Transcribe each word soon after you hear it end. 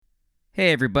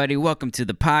Hey everybody, welcome to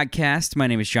the podcast. My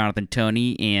name is Jonathan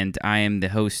Toney, and I am the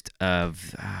host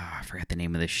of, I forgot the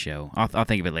name of this show. I'll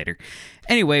think of it later.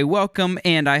 Anyway, welcome,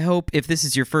 and I hope if this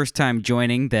is your first time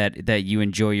joining that you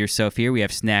enjoy yourself here. We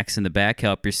have snacks in the back,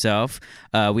 help yourself.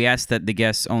 We ask that the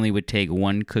guests only would take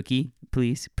one cookie,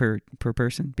 please, per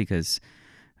person, because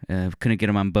couldn't get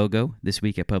them on BOGO this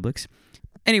week at Publix.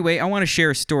 Anyway, I want to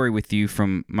share a story with you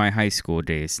from my high school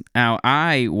days. Now,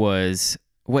 I was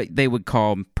what they would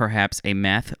call perhaps a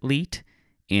mathlete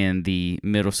in the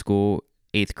middle school,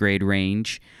 8th grade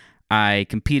range. I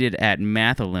competed at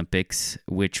Math Olympics,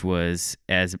 which was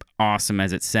as awesome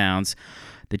as it sounds.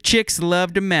 The chicks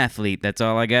loved a mathlete, that's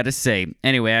all I got to say.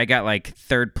 Anyway, I got like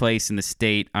 3rd place in the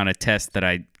state on a test that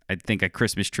I think I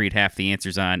Christmas treed half the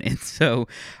answers on. And so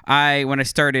when I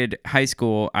started high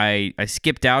school, I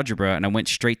skipped algebra and I went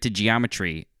straight to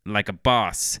geometry like a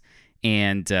boss.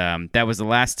 And that was the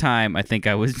last time I think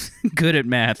I was good at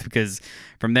math, because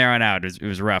from there on out, it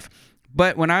was rough.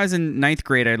 But when I was in 9th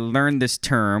grade, I learned this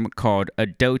term called a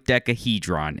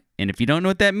dodecahedron. And if you don't know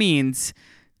what that means,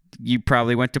 you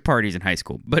probably went to parties in high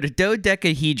school. But a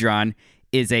dodecahedron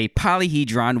is a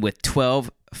polyhedron with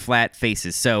 12 flat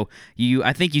faces. So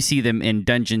I think you see them in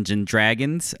Dungeons and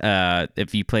Dragons.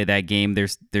 If you play that game,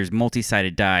 there's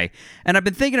multi-sided die. And I've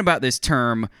been thinking about this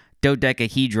term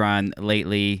dodecahedron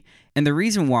lately. And the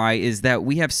reason why is that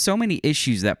we have so many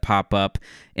issues that pop up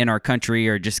in our country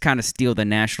or just kind of steal the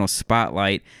national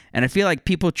spotlight. And I feel like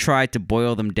people try to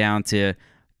boil them down to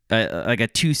like a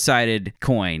two-sided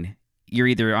coin. You're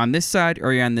either on this side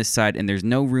or you're on this side, and there's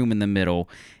no room in the middle.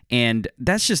 And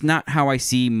that's just not how I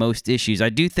see most issues. I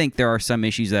do think there are some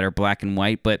issues that are black and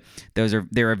white, but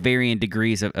there are varying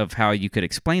degrees of how you could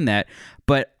explain that.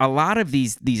 But a lot of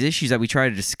these issues that we try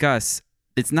to discuss,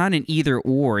 it's not an either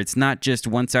or. It's not just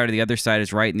one side or the other side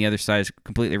is right and the other side is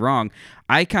completely wrong.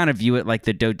 I kind of view it like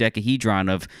the dodecahedron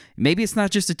of maybe it's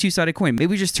not just a two-sided coin. Maybe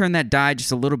we just turn that die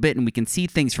just a little bit and we can see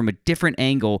things from a different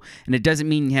angle, and it doesn't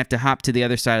mean you have to hop to the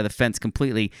other side of the fence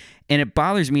completely. And it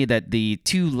bothers me that the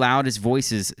two loudest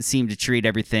voices seem to treat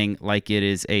everything like it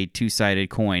is a two-sided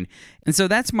coin. And so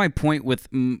that's my point with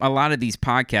a lot of these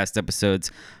podcast episodes.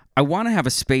 I want to have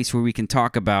a space where we can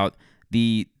talk about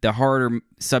the harder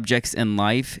subjects in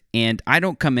life, and I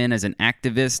don't come in as an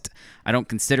activist. I don't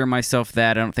consider myself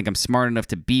that. I don't think I'm smart enough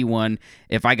to be one.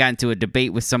 If I got into a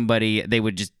debate with somebody, they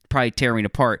would just probably tear me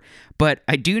apart. But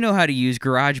I do know how to use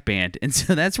GarageBand, and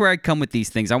so that's where I come with these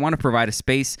things. I want to provide a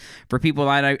space for people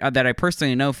that I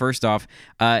personally know, first off,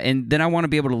 and then I want to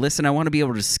be able to listen. I want to be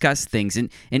able to discuss things, and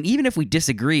even if we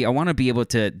disagree, I want to be able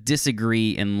to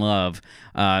disagree in love,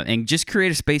 and just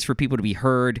create a space for people to be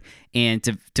heard and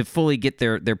to fully get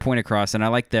their point across. And I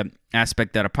like the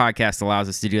aspect that a podcast allows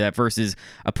us to do that versus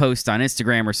a post on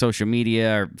Instagram or social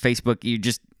media or Facebook.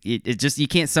 You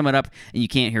can't sum it up and you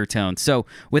can't hear tone. So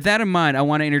with that in mind, I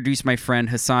want to introduce my friend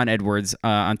Hassan Edwards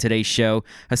on today's show.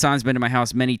 Hassan's been to my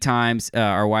house many times.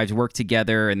 Our wives work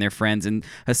together and they're friends. And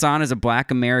Hassan is a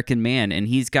Black American man, and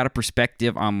he's got a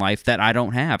perspective on life that I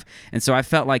don't have. And so I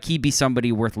felt like he'd be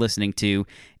somebody worth listening to.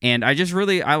 And I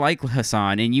like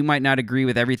Hassan, and you might not agree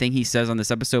with everything he says on this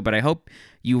episode, but I hope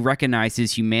you recognize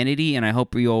his humanity, and I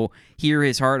hope you'll hear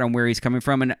his heart on where he's coming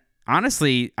from. And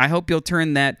honestly, I hope you'll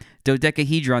turn that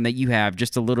dodecahedron that you have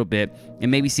just a little bit and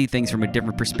maybe see things from a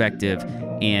different perspective.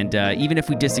 And even if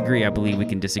we disagree, I believe we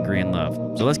can disagree in love.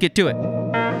 So let's get to it.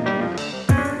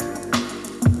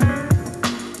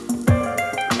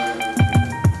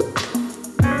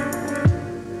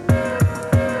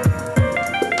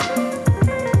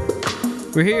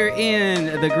 We're here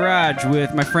in the garage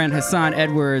with my friend Hassan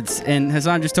Edwards, and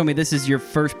Hassan just told me this is your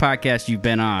first podcast you've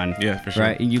been on. Yeah, for sure.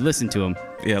 Right? And you listen to them.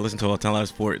 Yeah, I listen to a lot of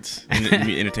sports and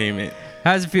entertainment.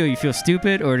 How does it feel? You feel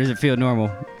stupid, or does it feel normal?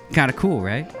 Kind of cool,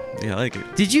 right? Yeah, I like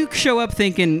it. Did you show up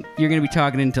thinking you're going to be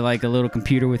talking into like a little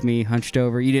computer with me hunched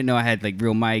over? You didn't know I had like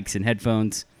real mics and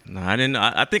headphones? No, I didn't.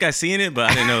 I think I seen it,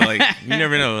 but I didn't know. Like, you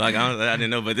never know. Like, I didn't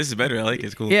know, but this is better. I like it.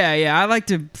 It's cool. Yeah. I like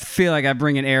to feel like I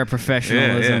bring an air of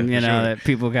professionalism. Yeah, sure. That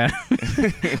people got.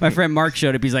 My friend Mark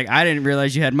showed up. He's like, I didn't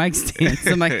realize you had mic stands.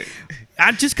 I'm like,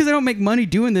 just because I don't make money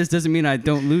doing this doesn't mean I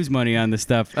don't lose money on this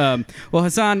stuff. Well,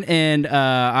 Hassan and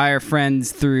I are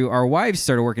friends through our wives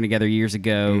started working together years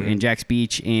ago in Jack's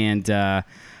Beach, and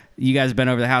you guys have been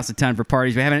over the house a ton for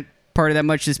parties. We haven't partied that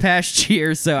much this past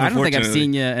year, so I don't think I've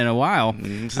seen you in a while.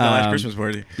 This is the last Christmas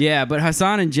party. Yeah, but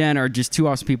Hassan and Jen are just two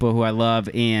awesome people who I love,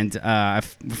 and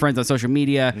we're friends on social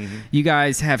media. You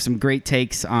guys have some great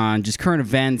takes on just current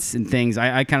events and things.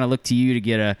 I kind of look to you to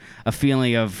get a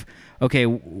feeling of okay,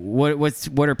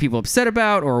 what are people upset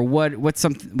about, or what's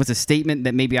a statement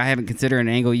that maybe I haven't considered an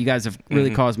angle. You guys have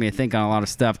really caused me to think on a lot of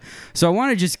stuff. So I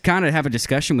want to just kind of have a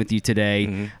discussion with you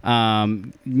today.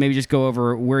 Maybe just go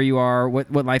over where you are,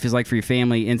 what life is like for your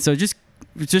family, and so just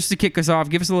to kick us off,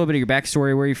 give us a little bit of your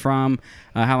backstory, where you're from,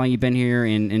 how long you've been here,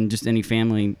 and just any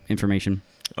family information.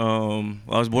 Well,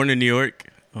 I was born in New York.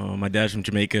 My dad's from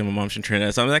Jamaica, my mom's from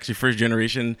Trinidad. So I'm actually first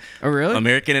generation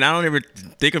American, and I don't ever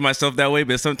think of myself that way.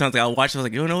 But sometimes I'll watch, I was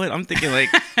like, you know what? I'm thinking like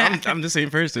I'm the same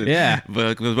person. Yeah.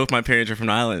 But both my parents are from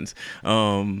the islands.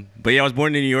 But yeah, I was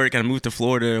born in New York, and I moved to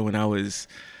Florida when I was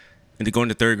going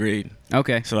to third grade.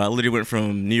 Okay. So I literally went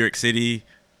from New York City,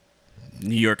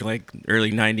 New York, like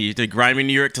early 90s, to grimy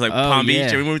New York, to like Palm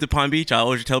Beach. And we moved to Palm Beach. I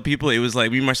always tell people it was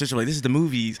like me and my sister were like, this is the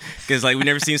movies, because like we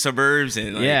never seen suburbs.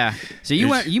 And like, so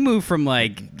you moved from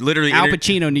like literally Al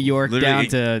Pacino, New York, down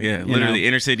to literally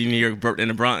inner city New York, in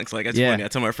the Bronx. Like that's funny. I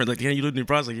tell my friends like, yeah, you live in the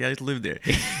Bronx. Like, yeah, I used to live there,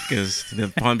 because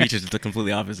the Palm Beach is the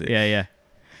completely opposite. Yeah.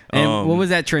 And what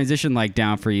was that transition like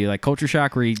down for you? Like culture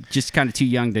shock? Were you just kind of too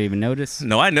young to even notice?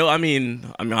 No, I know. I mean,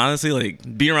 honestly,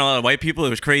 like being around a lot of white people, it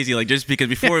was crazy. Like just because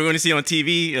before we went to see on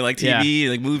TV,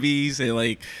 like movies, and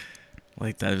like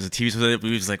that was a TV show.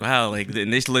 We was like, wow, like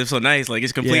and they used to live so nice. Like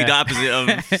it's complete opposite of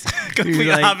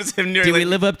opposite of New York. Did we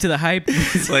live up to the hype?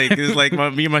 It was like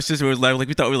me and my sister was like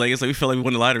we thought we felt like we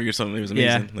won the lottery or something. It was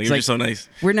amazing. Like it was just so nice.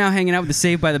 We're now hanging out with the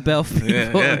Saved by the Bell people.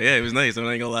 Yeah, it was nice. I'm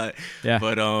not gonna lie. Yeah.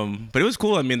 But it was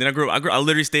cool. I mean, then I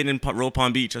literally stayed in Royal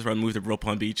Palm Beach. That's where I moved to Royal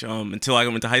Palm Beach. Until I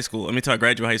went to high school. Until I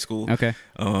graduated high school. Okay.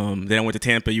 Then I went to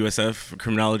Tampa USF for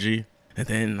criminology. And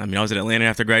then, I was in Atlanta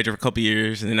after graduating for a couple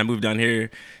years, and then I moved down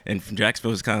here. And from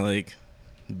Jacksonville was kind of like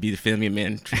be the family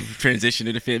man,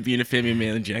 transition to being a family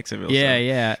man in Jacksonville.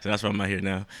 Yeah. So that's why I'm out here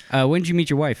now. When did you meet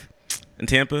your wife? In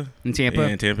Tampa. Yeah,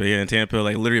 in Tampa.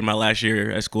 Like literally my last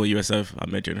year at school, USF, I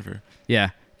met Jennifer. Yeah.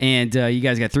 And you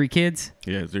guys got 3 kids?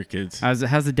 Yeah, 3 kids. How's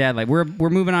the dad like? We're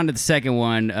moving on to the second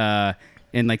one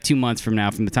in like 2 months from now,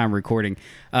 from the time we're recording.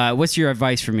 What's your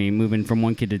advice for me moving from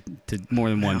one kid to more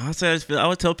than one? Honestly, I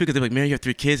would tell people, they're like, man, you have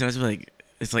 3 kids, and I was like,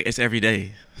 it's every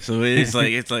day. So it's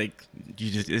like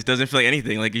it doesn't feel like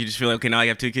anything. Like you just feel like, okay, now I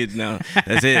have 2 kids now.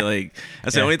 That's it. Like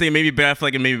that's the only thing maybe better. I feel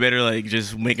like it may be better, like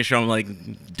just making sure I'm like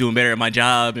doing better at my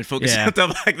job and focusing on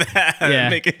stuff like that. Yeah.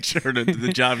 Making sure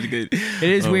the job is good. It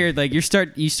is weird. Like you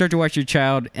start to watch your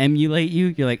child emulate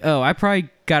you. You're like, oh, I probably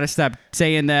got to stop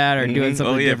saying that or doing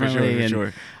something differently.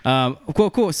 For sure.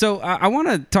 Cool. So I want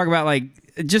to talk about like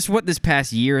just what this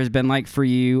past year has been like for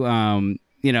you.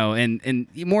 And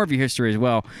more of your history as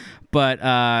well.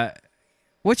 But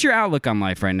what's your outlook on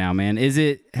life right now, man? Has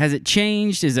it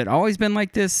changed? Has it always been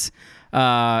like this?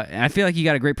 I feel like you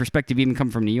got a great perspective, even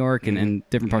coming from New York and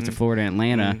different parts of Florida and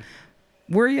Atlanta.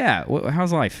 Where are you at?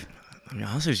 How's life? I mean,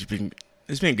 honestly,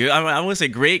 it's been good. I wouldn't say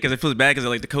great because it feels bad because of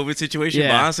like the COVID situation. Yeah.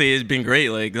 But honestly, it's been great.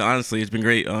 Like honestly, it's been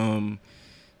great. Like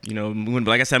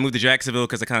I said, I moved to Jacksonville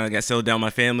because I kind of got settled down with my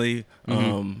family.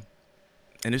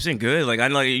 And it's been good. Like I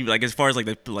know, like as far as like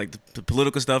the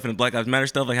political stuff and the Black Lives Matter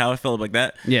stuff, like how I felt like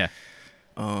that. Yeah.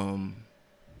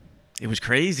 It was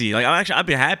crazy. Like I've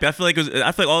been happy. I feel like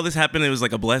all this happened. It was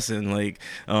like a blessing. Like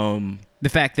the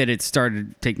fact that it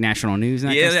started to take national news.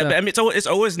 And that kind of stuff. I mean it's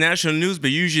always national news, but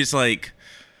usually it's like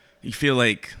you feel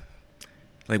like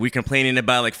we complaining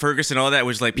about like Ferguson and all that,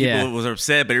 which like people was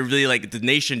upset, but it really like the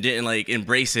nation didn't like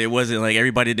embrace it. It wasn't like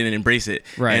everybody didn't embrace it,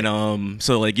 right? And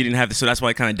so like you didn't have to. So that's why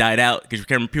it kind of died out because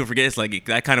people forget it's like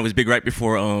that kind of was big right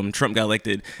before Trump got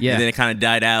elected, and then it kind of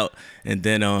died out, and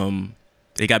then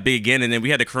it got big again, and then we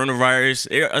had the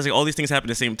coronavirus. I was like all these things happened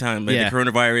at the same time, like the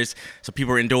coronavirus. So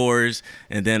people were indoors,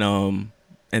 and then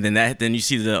you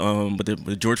see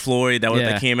the George Floyd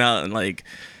that came out and like.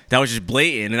 That was just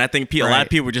blatant, and I think a lot of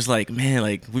people were just like, man,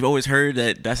 like we've always heard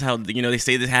that's how they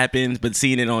say this happens, but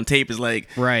seeing it on tape is like,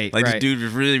 this dude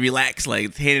was really relaxed,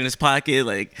 like hand in his pocket,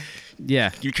 like,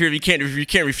 you can't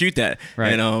refute that,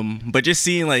 right? And but just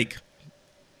seeing like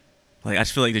I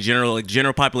just feel like the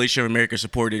general population of America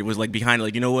supported it, was like behind it,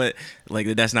 like you know what, like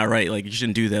that's not right, like you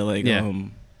shouldn't do that, like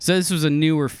So this was a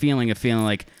newer feeling of feeling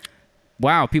like.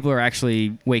 Wow, people are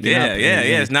actually waking up. Yeah.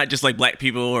 It's not just like black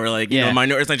people or like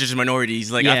it's not just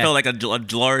minorities. Like I felt like a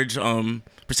large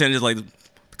percentage like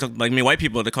me white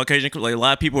people, the Caucasian, like a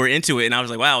lot of people were into it, and I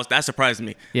was like, wow, that surprised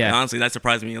me. Yeah, like, honestly, that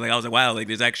surprised me. Like I was like, wow, like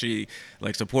there's actually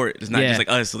like support. It's not just like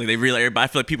us. Like they realize. I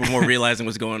feel like people are more realizing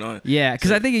what's going on. Yeah,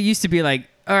 because I think it used to be like,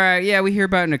 all right, we hear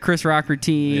about it in a Chris Rock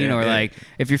routine, or like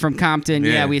if you're from Compton,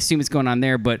 we assume it's going on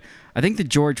there. But I think the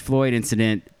George Floyd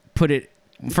incident put it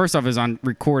first off, it was on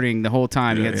recording the whole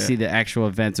time. You got to see the actual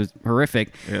events. It was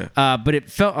horrific. Yeah. But it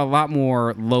felt a lot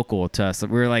more local to us. We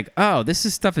were like, oh,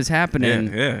 stuff is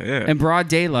happening in broad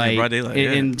daylight,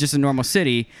 in just a normal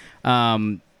city.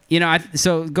 So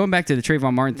going back to the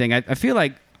Trayvon Martin thing, I feel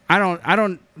like I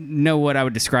don't know what I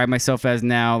would describe myself as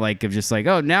now, like of just like,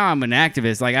 oh, now I'm an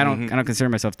activist. Like I don't consider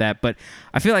myself that, but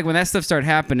I feel like when that stuff started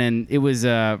happening, it was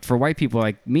for white people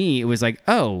like me, it was like,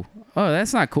 oh,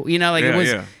 that's not cool. It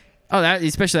was. Yeah. Oh, that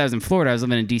especially I was in Florida. I was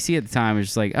living in DC at the time. It was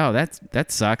just like, oh, that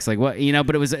sucks. Like what,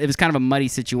 but it was kind of a muddy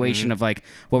situation of like,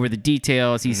 what were the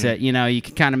details? He said, you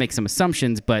can kind of make some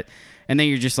assumptions, and then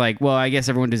you're just like, well, I guess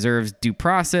everyone deserves due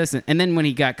process. And then when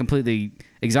he got completely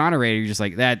exonerated, you're just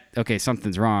like, okay,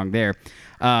 something's wrong there.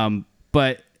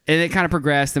 But it kind of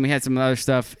progressed, and we had some other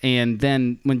stuff. And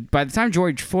then by the time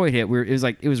George Floyd hit,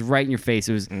 it was right in your face.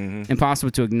 It was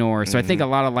impossible to ignore. So I think a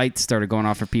lot of lights started going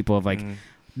off for people of like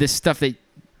this stuff that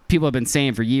people have been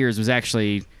saying for years was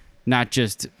actually not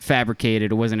just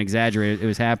fabricated. It wasn't exaggerated. It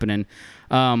was happening.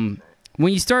 When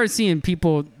you started seeing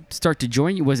people start to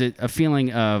join you, was it a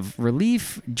feeling of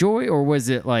relief, joy, or was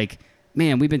it like,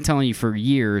 man, we've been telling you for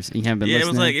years and you haven't been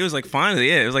listening? It was like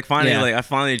finally, like I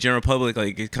finally, the general public,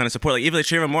 like kind of support, like even like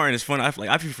Trayvon Martin is fun.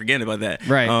 I keep forgetting about that.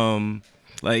 Right.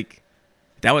 Like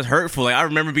that was hurtful. Like I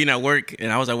remember being at work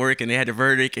and I was at work and they had the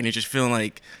verdict and it just feeling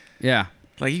like, yeah.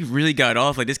 Like, he really got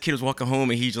off. Like, this kid was walking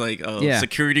home, and he's, like, a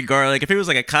security guard. Like, if it was,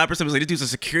 like, a cop or something, it was like, this dude's a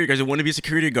security guard. He wanted to be a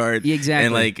security guard. Yeah,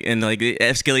 exactly. And it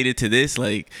escalated to this,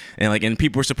 and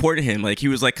people were supporting him. Like, he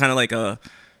was, like, kind of like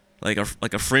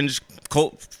a fringe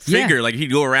cult figure. Yeah. Like,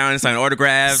 he'd go around and sign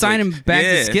autographs. Sign him back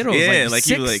to Skittles. Yeah, like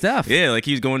sick stuff. Yeah, like,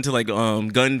 he was going to, like,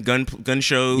 gun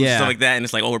shows, stuff like that. And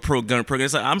it's like, oh, we're pro-gun.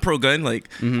 It's like, I'm pro-gun. Like,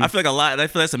 I feel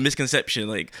like that's a misconception.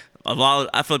 Like,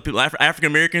 I feel like people, African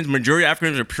Americans, majority of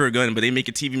Africans are pure gun, but they make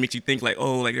a TV makes you think like,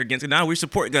 oh, like they're against it. Nah, we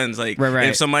support guns. Like, right. And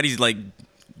if somebody's like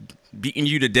beating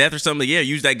you to death or something, like,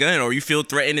 use that gun. Or you feel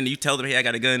threatened and you tell them, hey, I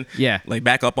got a gun. Yeah. Like,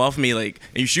 back up off me. Like,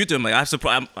 and you shoot them. Like, I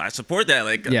support that.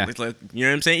 Like, it's like, you know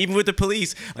what I'm saying? Even with the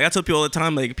police. Like, I tell people all the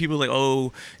time, like, people are like,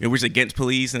 oh, we're just against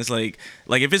police. And it's like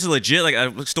if it's legit, like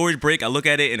a stories break, I look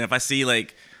at it, and if I see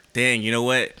like, dang, you know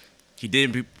what? He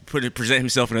didn't present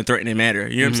himself in a threatening manner.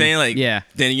 You know what I'm saying? Like,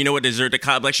 then you know what? Deserve the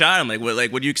cop like shot him. Like, what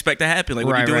do you expect to happen? Like,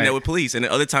 what are you doing that with police? And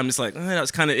the other time it's like, that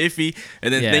was kind of iffy.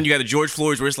 And then you got the George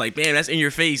Floyd's where it's like, man, that's in your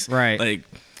face. Right. Like,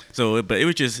 so, but it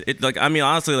was just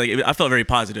honestly, like, I felt very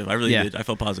positive. I really did. I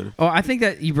felt positive. Oh, I think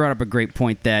that you brought up a great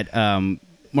point that when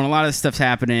a lot of this stuff's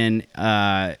happening,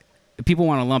 people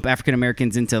want to lump African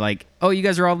Americans into like, oh, you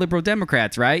guys are all liberal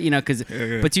Democrats, right? Because,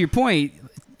 but to your point,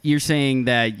 you're saying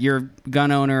that you're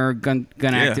gun owner, gun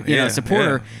active,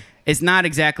 supporter. It's not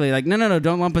exactly like, no,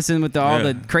 don't lump us in with all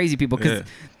the crazy people because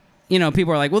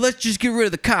people are like, well, let's just get rid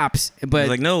of the cops. But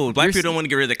like, no, black people don't want to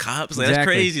get rid of the cops. Like, that's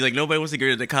crazy. Like, nobody wants to get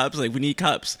rid of the cops. Like, we need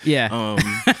cops. Yeah.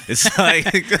 It's like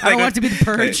I don't want it to be the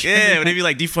purge. Yeah, when they be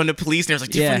like defund the police, and there's like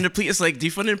defunding the police. It's like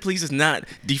defunding the police is not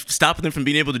stopping them from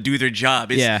being able to do their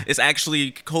job. It's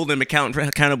actually holding them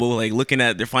accountable. Like, looking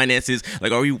at their finances.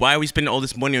 Like, why are we spending all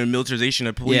this money on militarization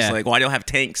of police? Like, why do y'all have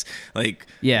tanks? Like,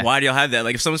 why do y'all have that?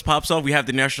 Like, if someone pops off, we have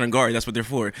the National Guard. That's what they're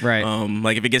for. Right.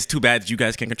 Like, if it gets too bad, you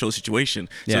guys can't control the situation.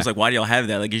 So it's like, why do y'all have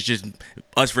that? Like, it's just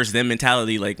us versus them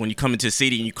mentality. Like, when you come into a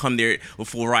city and you come there with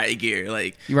full riot gear,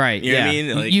 like, right, you know what I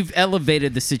mean? Like, you've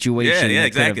elevated the situation. Yeah,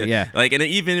 exactly. Like, and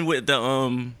even with the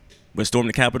storm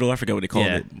the Capitol, I forgot what they called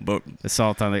it, but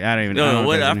assault on the, I don't even know.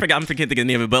 I forgot. I'm thinking the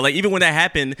name of it. But like, even when that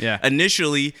happened,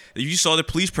 initially you saw the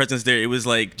police presence there. It was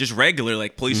like just regular,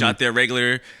 like police out there,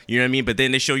 regular. You know what I mean? But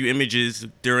then they show you images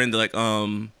during the like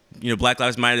Black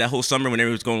Lives Matter that whole summer when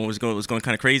everyone was going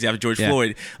kind of crazy after George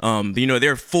Floyd.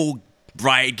 They're full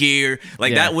riot gear.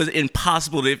 Like, that was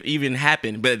impossible to even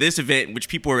happen. But this event, which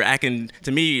people were acting,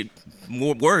 to me,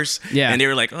 worse, and they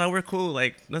were like, oh, we're cool,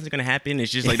 like nothing's gonna happen.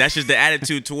 It's just like, that's just the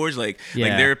attitude towards like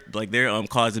their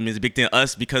cause is a big thing to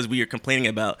us because we are complaining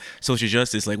about social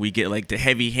justice. Like, we get like the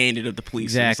heavy handed of the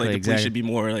police. Exactly. It's like the police should be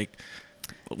more like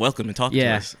welcome and talk to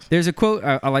us. There's a quote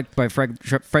I like by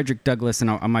Frederick Douglass, and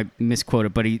I might misquote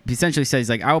it, but he essentially says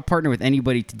like, I will partner with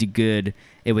anybody to do good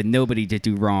and with nobody to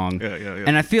do wrong.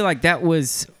 And I feel like that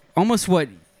was almost what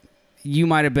you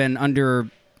might have been under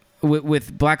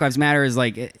with Black Lives Matter, is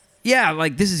like,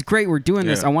 like, this is great, we're doing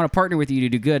this, I want to partner with you to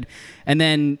do good. But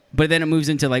then it moves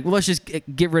into like, well, let's just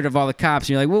get rid of all the cops. And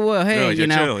you're like, whoa,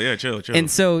 hey, chill.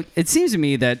 And so it seems to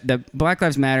me that the Black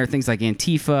Lives Matter, things like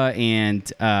Antifa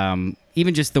and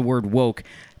even just the word woke,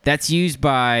 that's used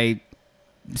by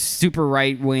super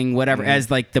right wing, whatever, as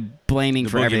like the blaming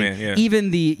for everything. Yeah.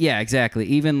 Even exactly.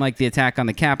 Even like the attack on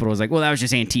the Capitol was like, well, that was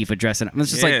just Antifa dressing up.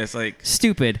 It's just it's like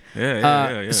stupid.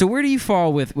 Yeah. So where do you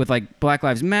fall with like Black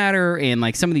Lives Matter and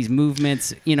like some of these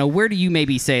movements? Where do you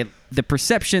maybe say the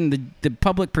perception, the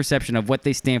public perception of what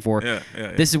they stand for?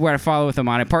 This is where I follow with them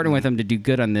on. I partner with them to do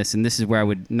good on this, and this is where I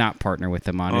would not partner with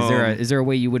them on. Is there a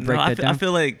way you would break that down? I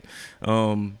feel like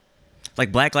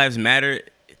Black Lives Matter.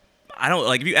 I don't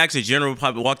like if you ask a general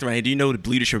public walked around, hey, do you know the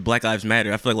leadership of Black Lives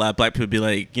Matter? I feel like a lot of black people be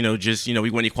like, we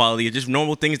want equality, just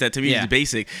normal things that to me is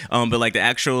basic. But like the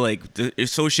actual like the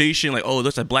association, like, oh,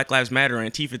 that's a Black Lives Matter or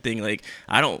Antifa thing. Like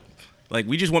I don't. Like,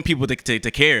 we just want people to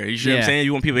care. You know what I'm saying?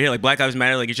 You want people to hear, like, Black Lives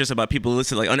Matter. Like, it's just about people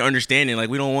listen, like, understanding. Like,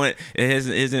 we don't want,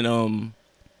 isn't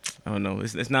I don't know.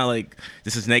 It's not like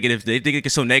this is negative. They think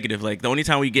it's so negative. Like, the only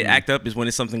time we get act up is when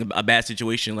it's something, a bad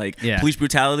situation. Like, police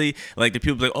brutality. Like, the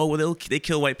people be like, oh, well, they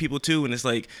kill white people, too. And it's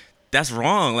like, that's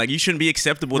wrong. Like, you shouldn't be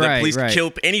acceptable that police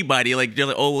kill anybody. Like, they're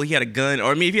like, oh, well, he had a gun.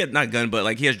 Or, I mean, if he had not a gun, but,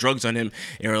 like, he has drugs on him.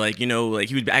 Or, like, like,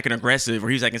 he was acting aggressive or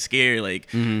he was acting scared.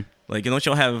 Like, like, don't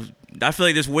y'all have... I feel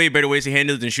like there's way better ways to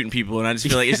handle it than shooting people, and I just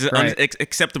feel like it's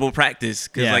acceptable practice.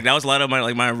 Because like that was a lot of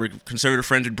my conservative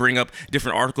friends would bring up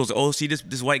different articles. Oh, see,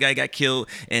 this white guy got killed,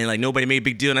 and like nobody made a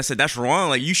big deal. And I said that's wrong.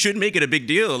 Like you shouldn't make it a big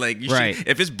deal. Like you should,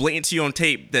 if it's blatant to you on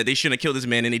tape that they shouldn't have killed this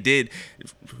man and they did,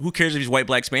 who cares if he's white,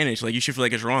 black, Spanish? Like you should feel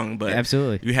like it's wrong. But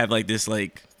absolutely, you have like this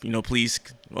like police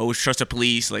always trust the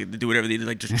police, like they do whatever they do,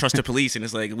 like just trust the police, and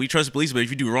it's like we trust the police, but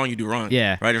if you do wrong, you do wrong.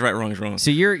 Yeah, right is right, wrong is wrong. So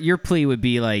your plea would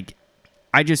be like,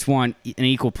 I just want an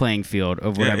equal playing field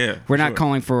of whatever. We're not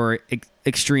calling for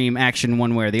extreme action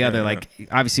one way or the other. Like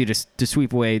obviously, just to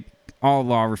sweep away all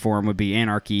law reform would be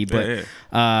anarchy. But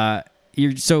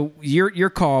your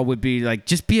call would be like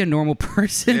just be a normal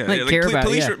person, care about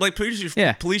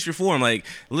police reform. Like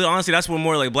honestly, that's what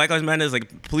more like Black Lives Matter is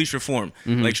like police reform.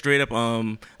 Like straight up,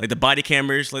 like the body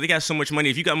cameras. Like they got so much money.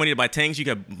 If you got money to buy tanks,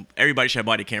 everybody should have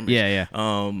body cameras.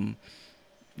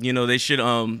 They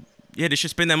should they should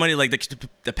spend that money like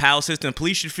the PAL system.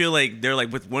 Police should feel like they're like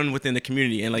within the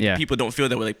community, and like people don't feel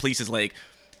that way. Like police is like,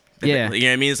 you know what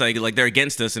I mean? It's like they're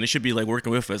against us, and it should be like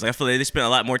working with us. Like, I feel like they spend a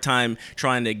lot more time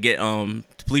trying to get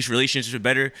police relationships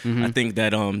better. I think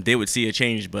that they would see a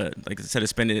change, but like instead of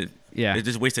spending it, it's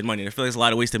just wasted money. I feel like there's a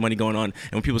lot of wasted money going on,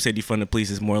 and when people say defund the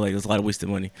police, it's more like there's a lot of wasted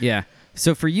money. Yeah.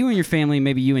 So for you and your family,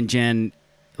 maybe you and Jen,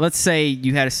 let's say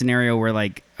you had a scenario where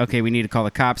like, okay, we need to call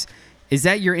the cops. Is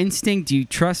that your instinct? Do you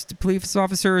trust police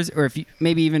officers, or if you,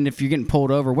 maybe even if you're getting pulled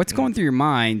over, what's going through your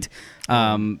mind?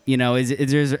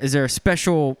 Is there a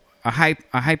special a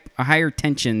higher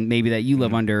tension maybe that you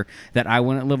live under that I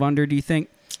wouldn't live under? Do you think?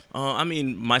 I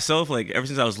mean, myself, like ever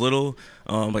since I was little,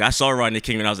 like I saw Rodney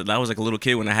King when I was like a little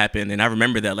kid when it happened, and I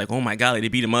remember that like, oh my God, like, they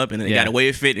beat him up and then they got away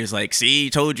with it. It's like, see,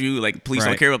 told you, like police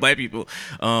don't care about black people.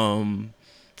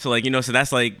 So like, so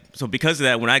that's like, so because of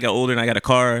that, when I got older and I got a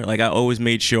car, like I always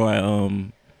made sure I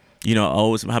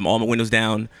always have all my windows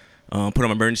down, put on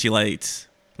my emergency lights,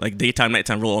 like daytime,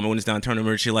 nighttime, roll all my windows down, turn on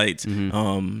emergency lights,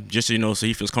 just so so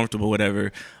he feels comfortable,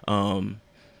 whatever. And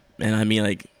I mean,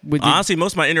 like, honestly,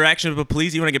 most of my interactions with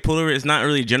police, even when I get pulled over, it's not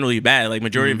really generally bad. Like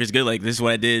majority of it's good. Like this is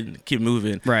what I did, keep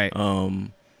moving. Right.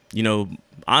 Honestly,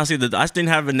 I just didn't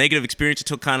have a negative experience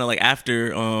until kind of like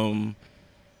after,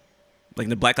 like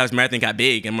the Black Lives Matter thing got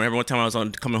big, and remember one time I was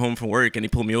coming home from work and he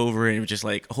pulled me over and it was just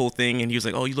like a whole thing, and he was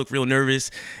like, "Oh, you look real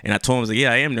nervous," and I told him, I was like,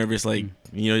 "Yeah, I am nervous. Like,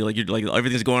 like you're like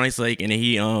everything's going on." It's like, and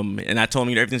he and I told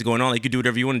him, everything's going on. Like you can do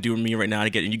whatever you want to do with me right now to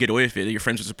get away with it. Your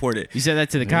friends will support it. You said that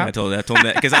to the cop? I told him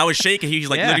that because I was shaking. He was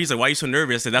like, he's like, "Why are you so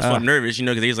nervous?" I said, "That's why I'm nervous,"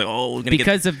 because he was like, "Oh, we're gonna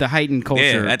because of the heightened culture."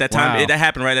 Yeah, at that time, that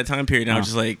happened right at that time period, and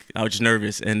I was just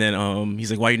nervous. And then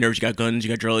he's like, "Why are you nervous? You got guns? You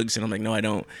got drugs?" And I'm like, "No, I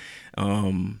don't."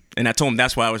 And I told him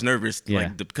that's why I was nervous,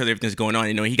 like because everything's going on.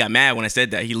 He got mad when I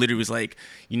said that. He literally was like,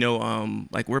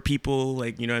 like we're people,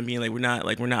 like what I mean, like we're not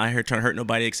out here trying to hurt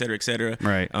nobody, et cetera, et cetera.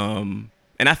 Right. And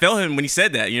I felt him when he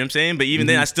said that. You know what I'm saying? But even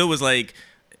then, I still was like,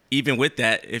 even with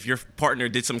that, if your partner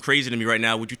did something crazy to me right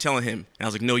now, would you tell him? And I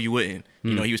was like, no, you wouldn't.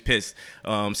 He was pissed.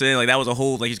 So then like that was a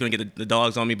whole like he's gonna get the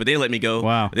dogs on me, but they let me go.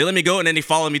 Wow. They let me go, and then they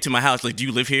followed me to my house. Like, do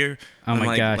you live here? Oh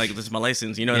my gosh. Like this is my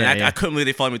license. And I couldn't believe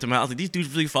they followed me to my house. Like these dudes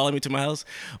really followed me to my house.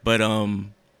 But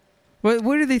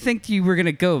where do they think you were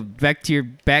gonna go? Back to your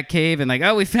back cave and like,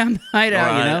 oh, we found the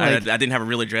hideout. I didn't have a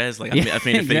real address. Like I made a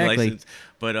fake license.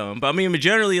 But I mean,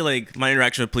 generally, like my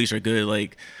interaction with police are good.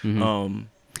 Like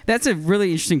that's a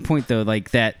really interesting point though. Like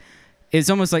that. It's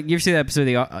almost like you ever see that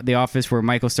episode of The Office where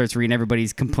Michael starts reading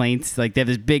everybody's complaints. Like they have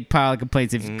this big pile of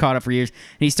complaints they've caught up for years,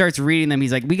 and he starts reading them.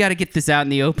 He's like, "We got to get this out in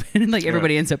the open," and like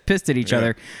everybody ends up pissed at each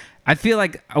other. I feel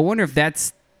like I wonder if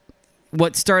that's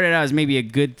what started out as maybe a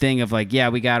good thing of like, yeah,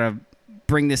 we got to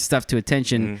bring this stuff to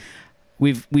attention.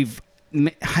 We've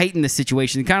heightened the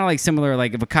situation, kind of like similar,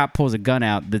 like if a cop pulls a gun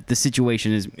out, the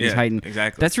situation is heightened.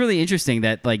 Exactly. That's really interesting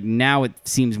that like now it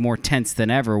seems more tense than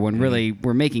ever when really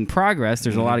we're making progress.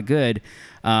 There's a lot of good.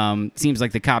 Seems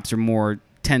like the cops are more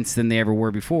tense than they ever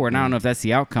were before, and I don't know if that's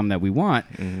the outcome that we want.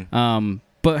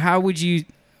 But how would you?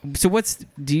 So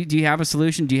do you have a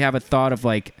solution? Do you have a thought of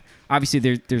like, obviously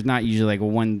there's not usually like a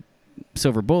one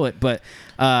silver bullet, but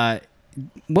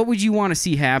what would you want to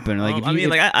see happen? Like,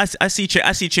 I see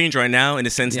change right now in the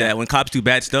sense that when cops do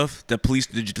bad stuff, the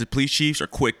police chiefs are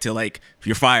quick to like, if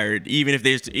you're fired, even if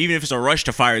it's a rush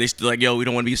to fire, they still like, yo, we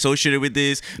don't want to be associated with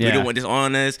this. We don't want this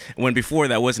on us. When before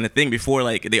that wasn't a thing. Before,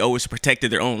 like, they always protected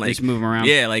their own, like, just move them around.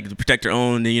 Yeah, like to protect their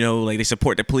own. You know, like they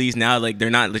support the police. Now, like they're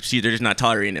just not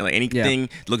tolerating it. Like anything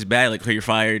looks bad, like, okay, you're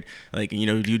fired. Like, you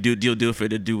know, you do for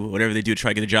to do whatever they do to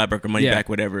try to get the job back or money back,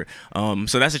 whatever.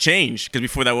 So that's a change because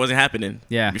before that wasn't happening.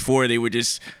 Yeah. Before they would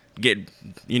just get,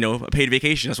 you know, a paid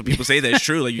vacation. That's what people say. That's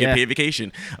true. Like you get paid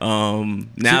vacation.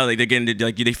 Now like they're getting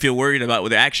like they feel worried about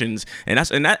with their actions, and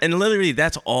literally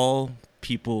that's all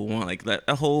people want. Like that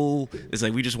whole is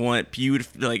like we just want you to,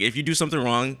 like, if you do something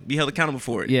wrong, be held accountable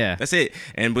for it. Yeah. That's it.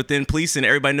 And within policing,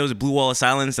 everybody knows a blue wall of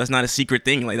silence. That's not a secret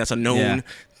thing. Like that's a known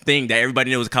thing that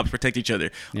everybody knows. Cops protect each other.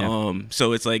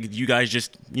 So it's like you guys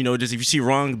just, you know, just if you see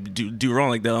wrong, do wrong.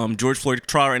 Like the George Floyd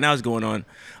trial right now is going on.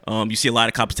 You see a lot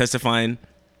of cops testifying.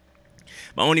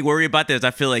 My only worry about that is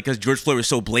I feel like because George Floyd was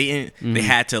so blatant, they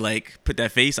had to like put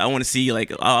that face. I want to see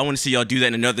y'all do that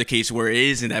in another case where it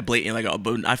isn't that blatant. Like,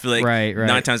 but I feel like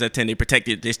 9 times out of 10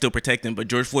 they still protect him. But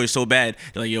George Floyd is so bad,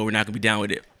 they're like, yo, we're not gonna be down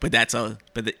with it. But that's a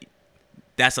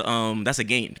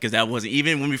gain because that wasn't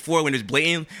even when it was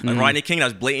blatant. Like Rodney King, that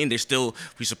was blatant.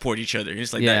 We support each other. And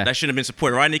it's like that shouldn't have been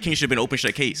supported. Rodney King should have been an open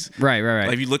shut case. Right.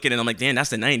 Like if you look at it, I'm like, damn,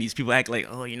 that's the 90s. People act like,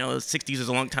 oh, you know, the 60s was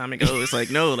a long time ago. It's like,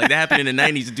 no, like that happened in the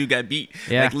 90s. The dude got beat,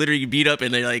 like literally beat up,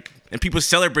 and they like, and people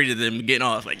celebrated them getting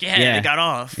off. Like, they got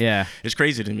off. Yeah, it's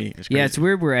crazy to me. It's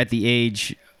weird. We're at the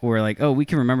age where like, oh, we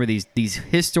can remember these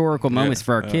historical moments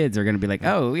for our kids. Are going to be like,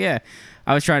 oh yeah.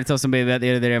 I was trying to tell somebody about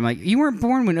the other day. I'm like, you weren't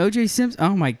born when O.J. Simpson?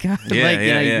 Oh my god!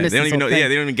 Yeah. They don't even know. Yeah,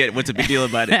 they don't even get what's a big deal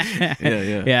about it.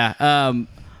 Yeah.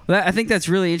 I think that's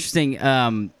really interesting.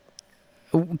 Can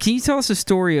you tell us a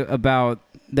story about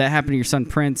that happened to your son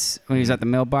Prince when he was at the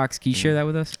mailbox? Can you share that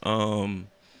with us?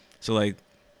 So like,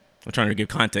 I'm trying to give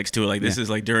context to it. Like this is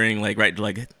like during like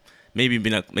maybe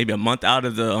a month out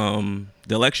of the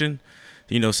election,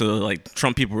 you know. So like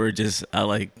Trump people were just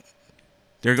like.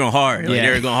 They're going hard. Like,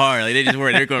 they're going hard. Like, they just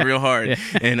were. They're going real hard.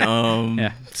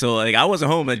 And so, like, I wasn't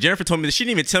home. Like, Jennifer told me that she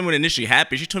didn't even tell me what initially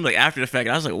happened. She told me, like, after the fact.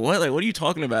 And I was like, what? Like, what are you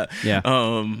talking about? Yeah.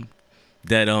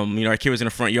 That, you know, our kid was in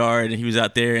the front yard, and he was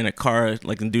out there in a car.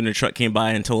 Like, the dude in the truck came by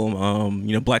and told him,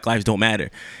 you know, Black lives don't matter.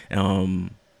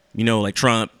 You know, like,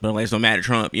 Black lives don't matter,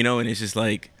 Trump. You know, and it's just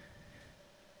like.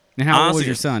 And how old was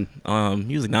your son?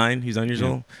 He was like 9. He was 9 years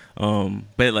old.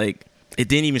 But, like. It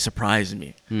didn't even surprise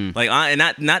me. Like, and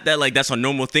not that like that's a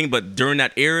normal thing, but during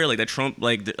that era, like that Trump,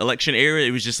 like the election era,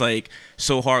 it was just like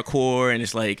so hardcore, and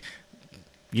it's like,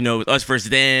 you know, us versus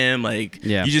them. Like,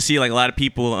 you just see like a lot of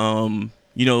people,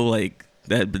 you know, like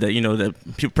that you know, the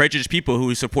prejudiced people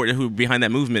who behind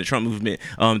that movement, the Trump movement,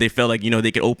 they felt like, you know,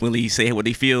 they could openly say what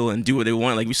they feel and do what they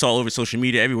want. Like we saw all over social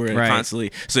media everywhere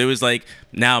constantly. So it was like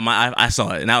now I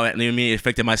saw it. Now, you know what I mean, it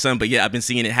affected my son, but I've been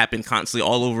seeing it happen constantly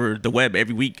all over the web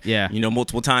every week. You know,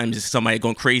 multiple times. It's somebody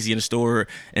going crazy in the store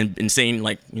and saying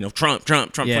like, you know, Trump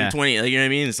 2020. Like, you know what I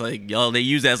mean? It's like, y'all, they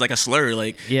use that as like a slur.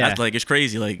 Like that's like, it's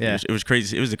crazy. Like it was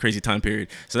crazy. It was a crazy time period.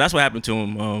 So that's what happened to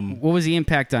him. What was the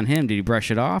impact on him? Did he brush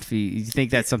it off? You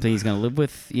think that's something he's going to live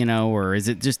with, you know, or is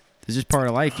it just part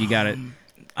of life? You got it.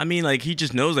 I mean, like he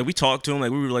just knows. Like we talked to him.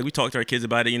 Like we talked to our kids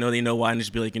about it. You know, they know why, and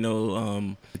just be like, you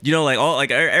know,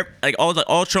 like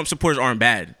all Trump supporters aren't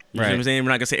bad. You know what I'm saying? We're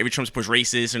not gonna say every Trump supporter is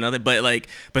racist or nothing,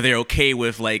 but they're okay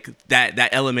with like that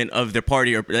element of their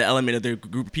party or the element of their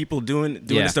group of people doing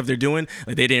the stuff they're doing.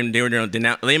 Like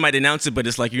they might denounce it, but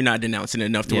it's like you're not denouncing it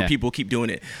enough to where people keep doing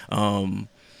it.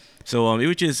 So it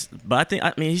was just, but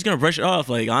I mean, he's gonna brush it off.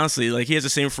 Like honestly, like he has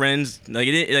the same friends. Like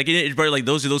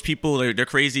those people, they're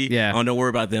crazy. Don't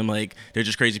worry about them. Like they're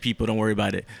just crazy people. Don't worry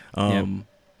about it.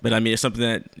 But I mean, it's something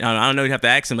that I don't know. You have to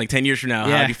ask him like 10 years from now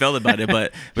how he felt about it.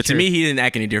 But to me, he didn't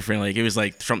act any different. Like it was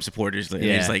like Trump supporters. Like,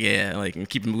 it's like like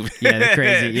keep it moving. They're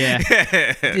crazy.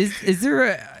 Is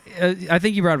there I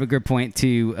think you brought up a good point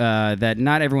too. That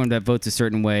not everyone that votes a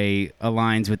certain way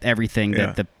aligns with everything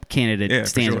that the candidate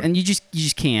stands for, and you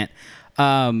just can't.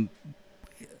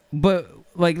 But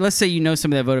like, let's say you know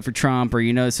somebody that voted for Trump, or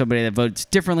you know somebody that votes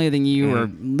differently than you, or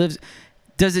lives.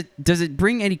 Does it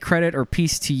bring any credit or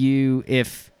peace to you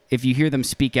if you hear them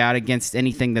speak out against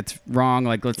anything that's wrong?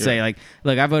 Like, let's say, like,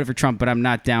 look, I voted for Trump, but I'm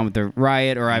not down with the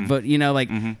riot, or I vote,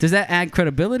 does that add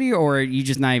credibility, or are you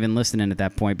just not even listening at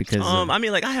that point? Because I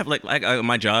mean, like, I have like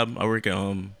my job. I work at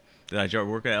it's,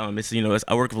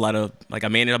 I work with a lot of, like,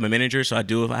 I'm a manager, so I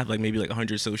have like maybe like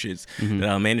 100 associates that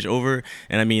I manage over,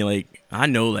 and I mean, like, I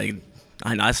know I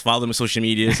follow them on social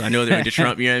media, so I know they're into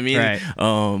Trump. You know what I mean? Right.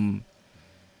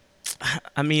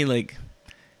 I mean, like,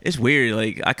 it's weird.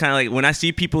 Like, I kind of, like, when I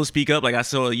see people speak up, like I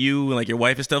saw you and like your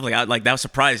wife and stuff, like that was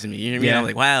surprising me. You know what I mean? I'm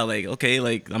like, wow, like, okay,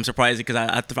 like, I'm surprised because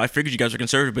I figured you guys were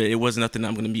conservative, but it wasn't nothing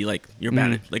I'm gonna be like, you're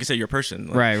bad. Like I said, you're a person.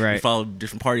 Like, right. You follow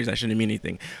different parties. That shouldn't mean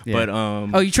anything. Yeah.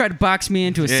 But you tried to box me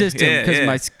into a system because of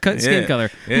my skin color.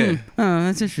 Yeah. Oh,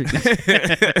 that's interesting.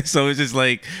 So it's just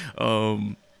like,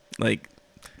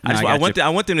 I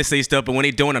want them to say stuff, but when they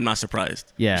don't, I'm not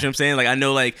surprised. Yeah. You know what I'm saying? Like, I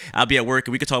know, like, I'll be at work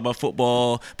and we could talk about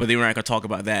football, but they weren't going to talk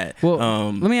about that. Well,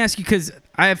 let me ask you, because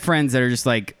I have friends that are just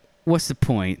like, what's the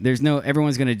point?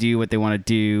 Everyone's going to do what they want to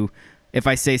do. If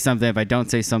I say something, if I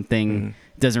don't say something,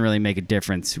 it doesn't really make a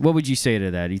difference. What would you say to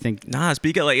that? Do you think? Nah,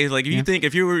 speak up. Like,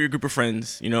 if you were your group of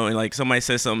friends, and like somebody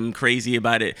says something crazy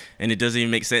about it and it doesn't even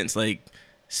make sense, like,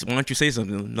 why don't you say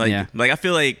something? Like, like, I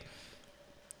feel like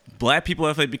Black people,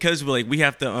 I feel like, because we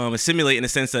have to assimilate in the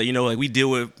sense that, like, we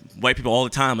deal with white people all the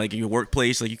time, like in your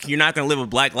workplace. Like, you're not gonna live a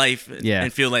Black life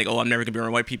and feel like, oh, I'm never gonna be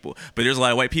around white people. But there's a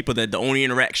lot of white people that the only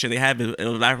interaction they have with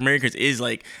African Americans is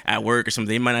like at work or something.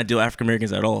 They might not deal with African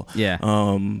Americans at all. Yeah.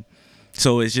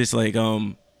 So it's just like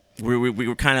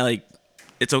we're kind of like,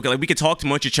 it's okay. Like, we could talk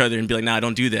amongst each other and be like, nah,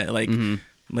 don't do that. Like.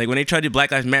 Like, when they try to do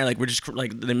Black Lives Matter, like, we're just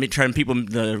like, they trying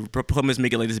the Republicans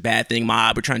make it like this bad thing,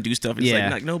 mob, we're trying to do stuff. It's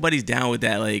like nobody's down with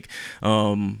that. Like,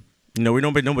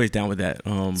 nobody's down with that.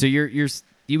 So you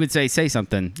would say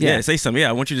something. Yeah, say something. Yeah,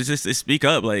 I want you to just speak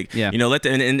up. Like, let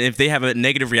them, and if they have a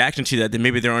negative reaction to that, then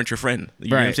maybe they aren't your friend.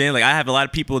 You know what I'm saying? Like, I have a lot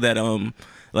of people that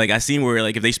like, I seen where,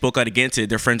 like, if they spoke out against it,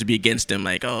 their friends would be against them.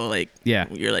 Like, oh, like,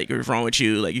 you're like, what's wrong with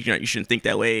you? Like, you shouldn't think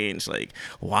that way. And it's like,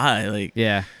 why? Like,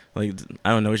 like,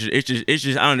 I don't know. It's just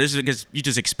I don't know. This is because you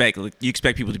just expect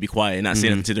people to be quiet and not say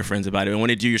nothing to their friends about it. And when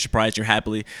they do, you're surprised, you're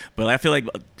happily. But I feel like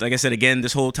I said again,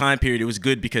 this whole time period, it was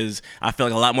good because I felt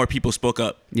like a lot more people spoke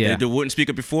up. Yeah, they wouldn't speak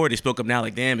up before. They spoke up now.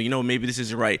 Like, damn, maybe this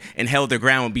isn't right, and held their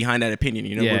ground behind that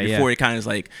opinion. Where before it kind of is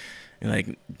like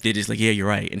they just like, yeah, you're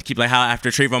right, and keep like how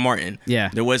after Trayvon Martin,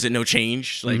 there wasn't no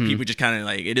change. Like, people just kind of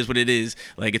like, it is what it is.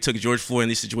 Like, it took George Floyd in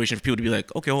this situation for people to be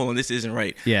like, okay, hold on, this isn't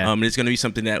right. It's gonna be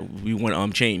something that we want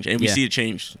to change, and we see it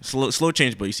change, slow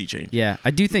change, but you see change. Yeah,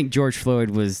 I do think George Floyd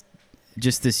was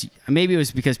just this. Maybe it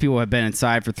was because people have been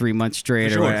inside for 3 months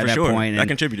straight, or at that point, that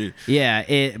contributed.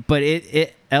 Yeah, but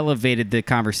it elevated the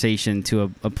conversation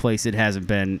to a place it hasn't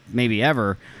been maybe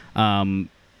ever,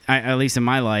 at least in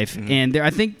my life. And I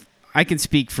think I can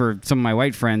speak for some of my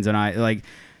white friends, and I, like,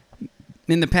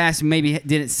 in the past maybe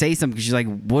didn't say something because she's like,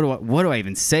 what do I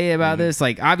even say about this?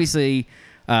 Like, obviously,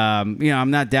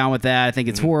 I'm not down with that. I think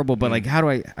it's horrible, but like, how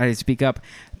do I speak up?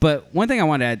 But one thing I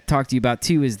wanted to talk to you about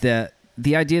too is the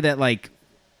idea that, like,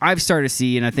 I've started to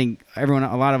see, and I think a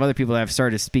lot of other people that have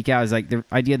started to speak out, is like the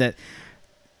idea that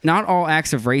not all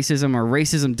acts of racism or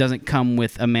racism doesn't come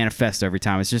with a manifesto every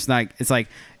time. It's just like,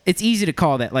 it's easy to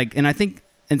call that, like, and I think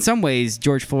in some ways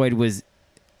George Floyd was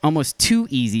almost too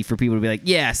easy for people to be like,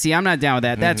 yeah, see, I'm not down with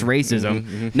that. That's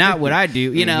racism, not what I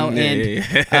do,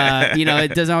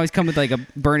 it doesn't always come with like a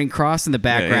burning cross in the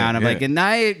background. I'm like, and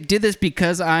I did this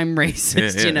because I'm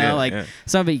racist,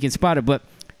 some of it you can spot it. But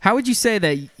how would you say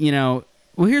that,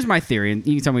 well, here's my theory, and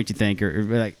you can tell me what you think, or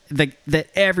like that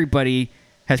everybody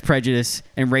has prejudice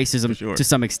and racism to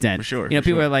some extent. For sure.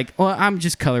 People are like, well, I'm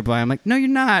just colorblind. I'm like, no, you're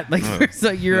not. Like,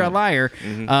 you're a liar.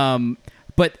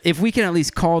 But if we can at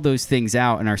least call those things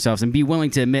out in ourselves and be willing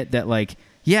to admit that, like,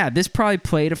 yeah, this probably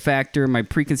played a factor in my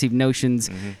preconceived notions.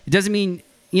 It doesn't mean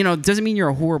you're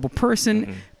a horrible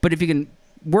person, but if you can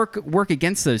work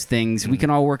against those things, we can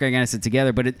all work against it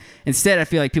together. But instead, I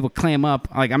feel like people clam up,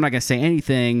 like, I'm not going to say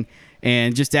anything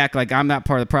and just act like I'm not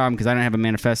part of the problem because I don't have a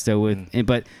manifesto with.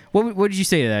 But what did you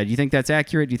say to that? Do you think that's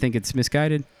accurate? Do you think it's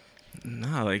misguided?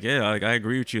 No, like, yeah, like, I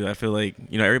agree with you. I feel like,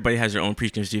 everybody has their own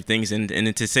preconceived things, and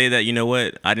to say that,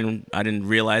 what, I didn't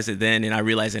realize it then, and I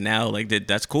realize it now, like,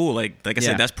 that's cool. Like I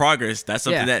said, that's progress. That's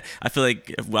something that I feel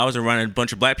like if I was around a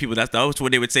bunch of Black people, that was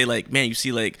what they would say. Like, man, you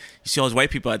see all those white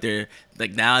people out there.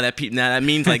 Like, now that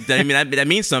means, like, that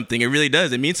means something. It really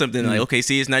does. It means something. Like, okay,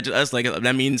 see, it's not just us. Like,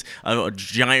 that means a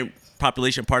giant part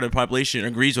of the population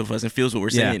agrees with us and feels what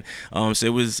we're saying. So it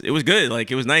was good. Like,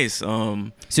 it was nice.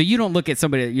 So you don't look at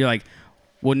somebody that you're like,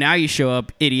 well, now you show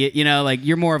up, idiot. Like,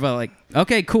 you're more of a, like,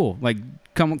 okay, cool. Like,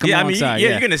 come yeah, alongside. I mean,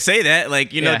 you're gonna say that,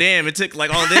 like, you know, damn, it took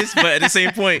like all this, but at the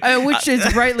same point, which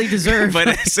is rightly deserved. But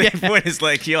at the same point, it's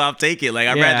like, yo, I'll take it. Like,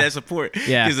 I'd rather that support.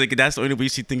 Yeah, because like that's the only way you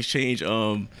see things change.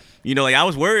 You know, like I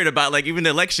was worried about like even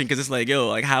the election because it's like, yo,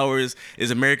 like how is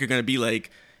America gonna be like,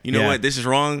 you know what, this is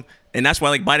wrong. And that's why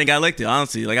like Biden got elected.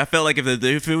 Honestly, like I felt like if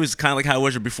it was kind of like how it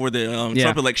was before the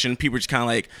Trump election, people were just kind of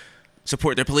like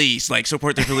support the police, like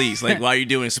support the police, like why are you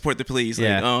doing support the police?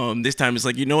 Like this time it's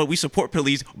like, you know what, we support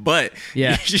police, but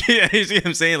you see what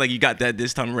I'm saying? Like you got that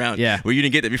this time around, where you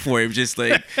didn't get that before. It was just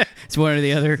like it's one or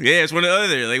the other. Yeah, it's one or the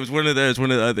other. Like it was one or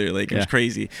the other. Like it was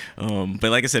crazy. But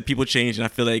like I said, people change, and I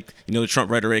feel like, you know, the Trump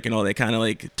rhetoric and all that kind of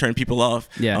like turned people off.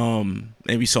 And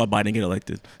we saw Biden get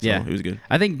elected. So it was good.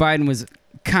 I think Biden was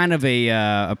kind of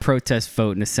a protest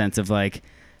vote in a sense of like,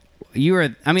 you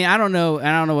were. I mean, I don't know what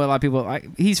a lot of people.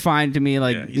 He's fine to me.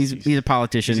 Like he's a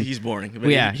politician. He's boring.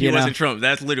 But he wasn't Trump.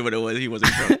 That's literally what it was. He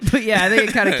wasn't Trump. But yeah, I think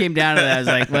it kind of came down to that. I was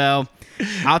like, well,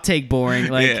 I'll take boring.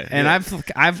 Like,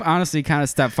 I've honestly kind of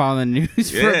stopped following the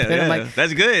news for a bit. I'm like,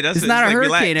 that's good. It's not a like,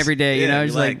 hurricane relax. every day. You know,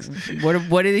 it's like,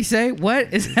 what did he say?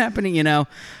 What is happening? You know,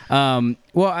 one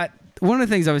of the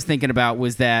things I was thinking about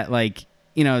was that, like,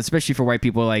 you know, especially for white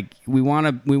people, like we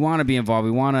want to be involved.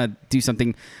 We want to do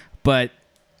something, but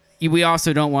we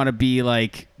also don't want to be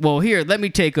like, well, here, let me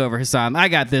take over, Hassan. I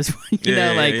got this. But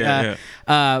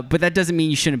that doesn't mean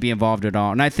you shouldn't be involved at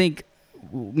all. And I think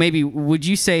maybe would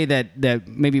you say that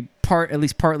maybe at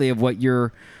least partly of what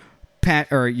your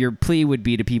plea would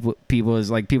be to people is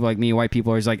like people like me, white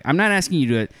people, is like, I'm not asking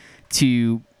you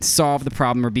to solve the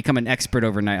problem or become an expert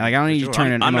overnight. Like I don't need you to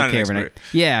turn an MLK overnight.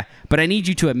 Yeah, but I need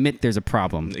you to admit there's a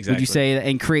problem. Exactly. Would you say that,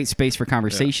 and create space for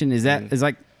conversation? Is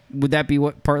like, would that be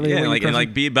what partly? Yeah, like, and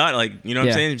like be about it, like, you know what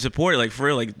I'm saying, support it, like for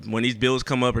real, like when these bills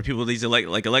come up or people these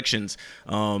like elections,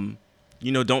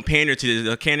 you know, don't pander to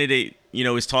the candidate, you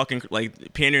know, is talking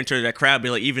like pandering to that crowd, be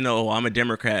like, even though I'm a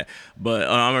Democrat,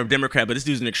 but this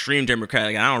dude's an extreme Democrat.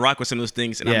 Like I don't rock with some of those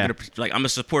things, and I'm gonna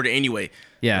support it anyway.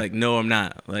 Yeah. Like no, I'm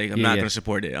not. Like I'm not gonna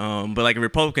support it. But like a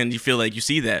Republican, you feel like you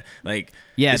see that, like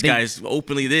this guy's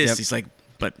openly this. He's like,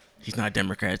 but he's not a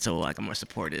Democrat, so like I'm gonna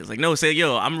support it. It's like, no, say,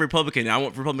 yo, I'm a Republican. I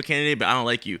want a Republican candidate, but I don't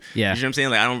like you. Yeah. You know what I'm saying?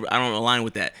 Like I don't align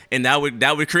with that, and that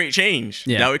would create change.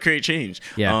 Yeah. That would create change.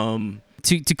 Yeah.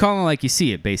 To call it like you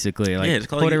see it, basically, like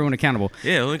hold everyone accountable.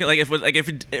 Yeah,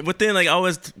 within like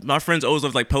my friends always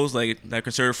love like post like that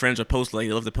conservative friends or post like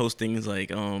they love to post things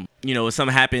like you know, if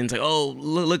something happens like, oh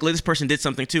look this person did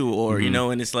something too, or you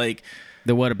know, and it's like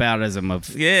the whataboutism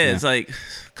of it's like,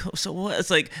 so what?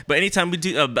 It's like, but anytime we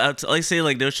do about like say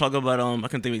like they'll talk about I can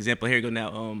think of an example. Here you go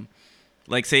now.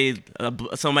 Like say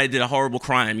somebody did a horrible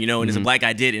crime, you know, and it's a black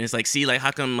guy did it, and it's like, see, like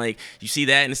how come like you see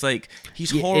that, and it's like he's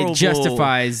horrible. It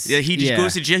justifies. Yeah, he just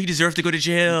goes to jail. He deserves to go to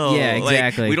jail. Yeah,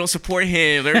 exactly. Like, we don't support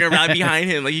him. We're gonna ride behind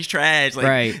him. Like he's trash. Like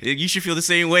right. You should feel the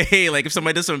same way. Like if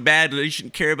somebody does something bad, you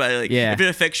shouldn't care about it. Like if it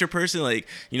affects your person, like,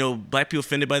 you know, black people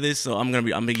offended by this, so I'm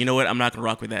like, you know what, I'm not gonna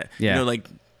rock with that. Yeah. You know, like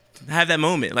have that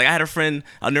moment. Like I had a friend,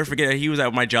 I'll never forget it. He was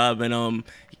at my job, and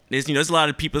there's a lot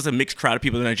of people. It's a mixed crowd of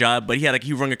people in our job, but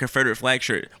he rung a Confederate flag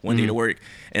shirt one day to work,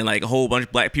 and like a whole bunch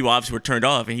of black people obviously were turned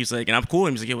off, and he's like, and I'm cool.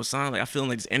 And he's like, yo, what's on? Like I feeling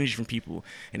like this energy from people,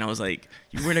 and I was like,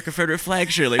 you wearing a Confederate flag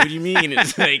shirt? Like what do you mean? And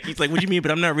it's like he's like, what do you mean?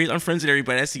 But I'm not. I'm friends with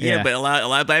everybody. I said, yeah, but a lot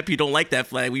of black people don't like that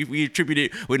flag. We attribute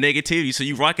it with negativity. So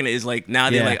you rocking it is like now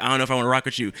they're like, I don't know if I want to rock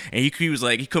with you. And he was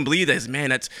like, he couldn't believe that. Man,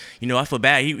 that's, you know, I feel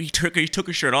bad. He took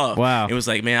his shirt off. Wow. It was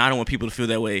like, man, I don't want people to feel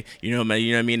that way. You know, man.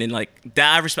 You know what I mean? And like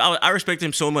that, I respect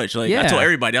him so much. Like I told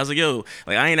everybody. I was like, yo,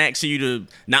 like I ain't asking you to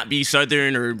not be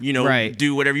Southern or, you know,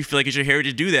 do whatever you feel like is your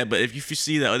heritage, do that. But if you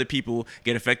see that other people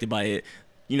get affected by it,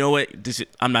 you know what?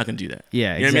 I'm not gonna do that.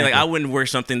 Yeah, you know what I mean? Like I wouldn't wear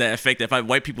something that affected. If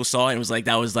white people saw it and was like,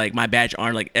 that was like my badge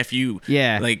on, like F you.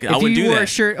 Yeah, like I wouldn't do that. If you wore a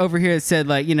shirt over here that said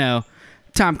like, you know,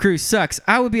 Tom Cruise sucks,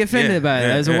 I would be offended by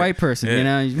it as a white person. You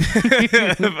know.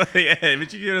 But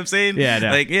you know what I'm saying? Yeah,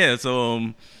 no. Like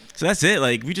So that's it.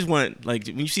 Like we just want, like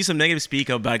when you see some negative, speak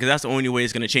up about it, because that's the only way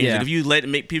it's gonna change. Like, if you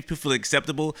make people feel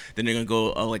acceptable, then they're gonna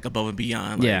go like above and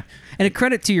beyond. Like, and a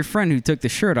credit to your friend who took the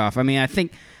shirt off. I mean, I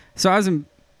think so. I was in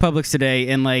Publix today,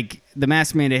 and like the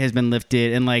mask mandate has been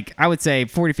lifted, and like I would say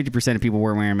 40-50% of people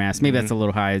were wearing masks. Maybe that's a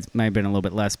little high. It might have been a little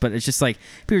bit less, but it's just like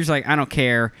people are just like, I don't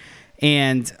care.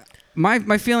 And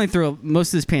my feeling through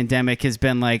most of this pandemic has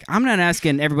been like, I'm not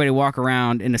asking everybody to walk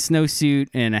around in a snowsuit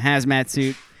and a hazmat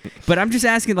suit. But I'm just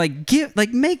asking,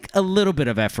 make a little bit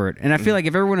of effort. And I feel like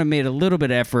if everyone had made a little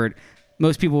bit of effort,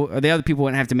 most people, or the other people,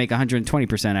 wouldn't have to make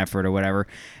 120% effort or whatever.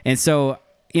 And so,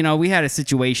 you know, we had a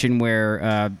situation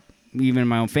where even in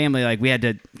my own family, like we had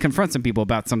to confront some people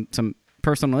about some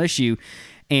personal issue.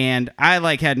 And I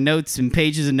like had notes and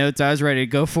pages of notes. I was ready to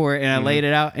go for it, and I laid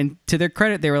it out. And to their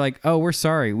credit, they were like, "Oh, we're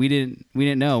sorry. We didn't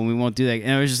know. And we won't do that." And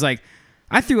it was just like,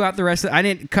 I threw out the rest. I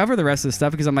didn't cover the rest of the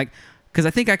stuff because I'm like, because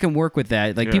I think I can work with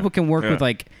that. Like people can work with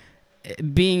like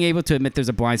being able to admit there's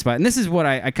a blind spot. And this is what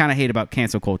I kind of hate about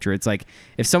cancel culture. It's like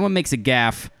if someone makes a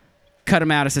gaffe, cut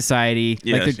them out of society,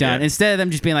 like they're done. Instead of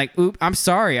them just being like, "Oop, I'm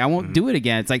sorry, I won't do it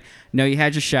again." It's like, no, you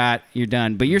had your shot, you're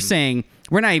done. But you're saying,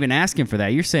 we're not even asking for that.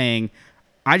 You're saying,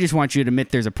 I just want you to admit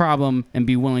there's a problem and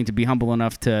be willing to be humble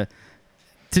enough to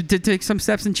take some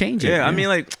steps and change it. Yeah, I mean,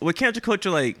 like with cancel culture,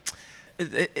 like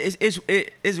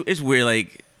it's weird.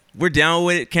 Like we're down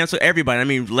with it, cancel everybody. I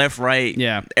mean, left, right.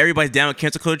 Yeah. Everybody's down with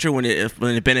cancel culture when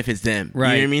it benefits them. Right.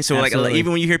 You know what I mean? So like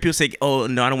even when you hear people say, "Oh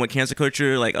no, I don't want cancel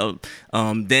culture," like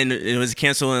then it was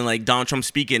canceling like Donald Trump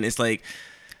speaking. It's like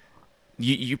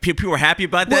you people were happy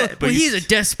about that. But he's a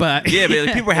despot. Yeah, but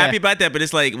like, people were happy about that. But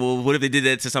it's like, well, what if they did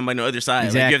that to somebody on the other side?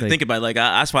 Exactly. Like, you have to think about it. Like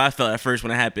that's why I felt at first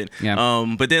when it happened.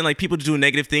 Yeah. But then like people do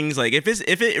negative things. Like if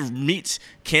it meets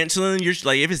canceling, you're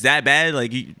like if it's that bad,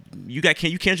 like you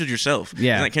canceled yourself.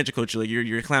 Yeah. It's not cancel culture. Like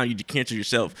you're a clown. You cancel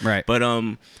yourself. Right.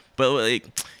 But like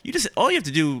you just all you have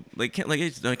to do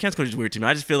cancel culture is weird to me.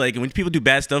 I just feel like when people do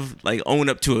bad stuff, like own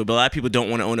up to it. But a lot of people don't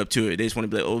want to own up to it. They just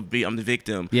want to be like, I'm the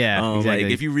victim. Yeah, exactly.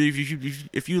 Like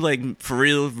if you like for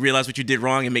real realize what you did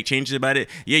wrong and make changes about it,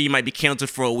 yeah, you might be canceled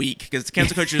for a week because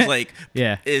cancel culture is like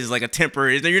is like a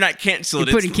temporary. You're not canceled.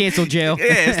 You're put in cancel jail.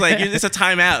 Yeah, it's like it's a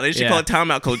timeout. They should call it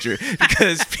timeout culture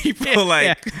because people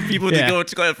people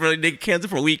just go for they cancel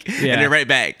for a week and they're right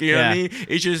back. You know what I mean?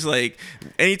 It's just like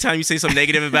anytime you say something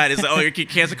negative about it, it's like, oh, you're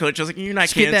cancel culture. I was like, you're not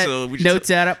just canceled. Get that notes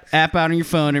app out on your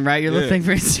phone and write your little thing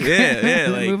for Instagram.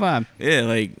 Yeah, like, move on. Yeah,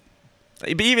 like.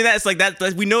 But even that's like that.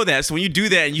 We know that. So when you do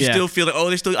that, and you still feel like, oh,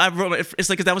 there's still. It's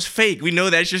like 'cause that was fake. We know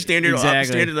that's your standard.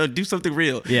 Standard. Do something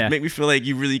real. Yeah. Make me feel like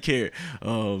you really care.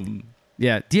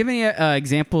 Yeah. Do you have any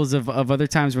examples of other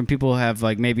times when people have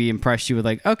like maybe impressed you with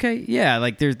like, okay, yeah,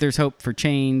 like there's hope for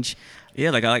change?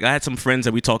 Yeah, like I had some friends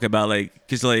that we talk about like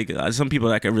because like some people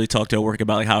that I could really talk to at work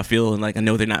about like how I feel and like I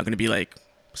know they're not going to be like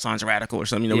sounds radical or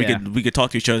something. You know, we could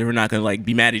talk to each other. We're not going to like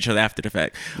be mad at each other after the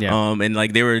fact. Yeah. And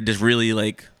like they were just really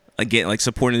like. Again, like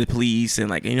supporting the police and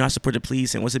like, you know, I support the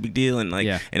police and what's the big deal and like,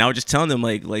 and I was just telling them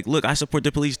like, look, I support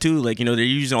the police too. Like, you know, they're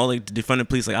using all like to defund the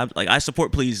police. I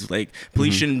support police. Like,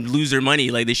 police shouldn't lose their money.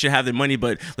 Like, they should have their money,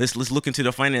 but let's look into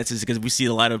the finances because we see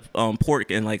a lot of pork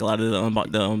and like a lot of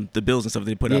the bills and stuff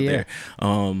they put out there,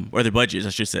 or their budgets, I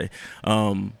should say.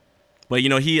 But you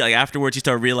know, he like afterwards he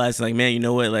started realizing like, man, you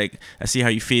know what? Like, I see how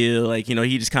you feel. Like, you know,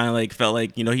 he just kind of like felt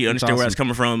like, you know, he understood where I was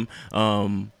coming from.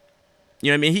 You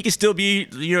know what I mean? He can still be,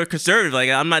 you know, conservative. Like,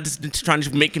 I'm not just trying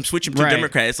to make him switch him to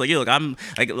Democrat. It's like, look, I'm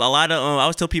like a lot of, I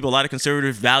always tell people a lot of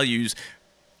conservative values.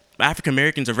 African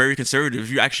Americans are very conservative.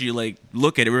 If you actually like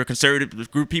look at it, we're a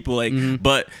conservative group of people. Like,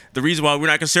 but the reason why we're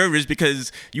not conservative is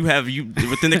because you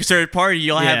within the conservative party,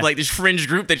 y'all have like this fringe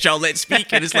group that y'all let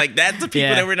speak, and it's like that's the people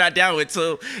that we're not down with.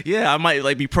 So yeah, I might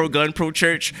like be pro gun, pro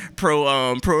church, pro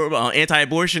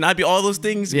anti-abortion. I'd be all those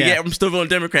things. Yeah, I'm still voting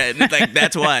Democrat. And like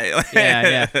that's why.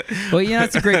 yeah. Well, you know,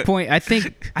 that's a great point. I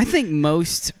think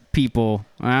most people,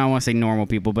 I don't want to say normal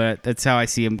people, but that's how I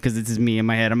see them because this is me in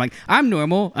my head. I'm like, I'm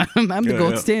normal. I'm the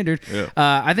gold standard. Yeah.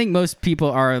 I think most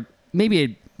people are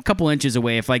maybe a couple inches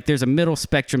away. If like there's a middle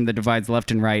spectrum that divides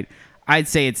left and right, I'd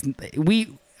say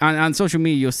on social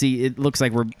media, you'll see it looks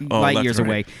like we're light years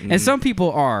away. Mm-hmm. And some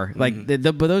people are like,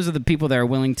 but those are the people that are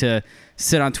willing to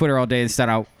sit on Twitter all day instead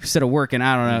of work. And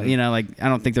I don't know, you know, like I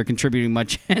don't think they're contributing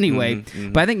much anyway.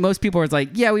 But I think most people are like,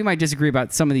 yeah, we might disagree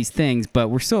about some of these things, but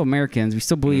we're still Americans. We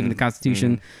still believe in the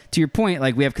Constitution. To your point,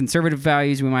 like we have conservative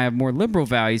values, we might have more liberal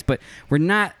values, but we're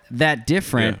not that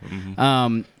different.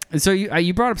 So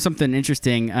you brought up something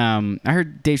interesting. I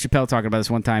heard Dave Chappelle talking about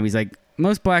this one time. He's like,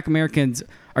 most Black Americans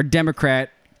are Democrat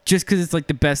just because it's like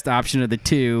the best option of the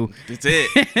two. That's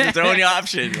it. It's the only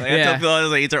option. Like, I tell people, I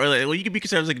was like, well, you can be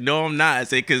conservative. I was like, no, I'm not. I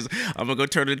say, because I'm going to go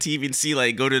turn on the TV and see,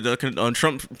 like, go to the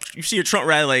Trump. You see a Trump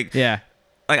rally, like,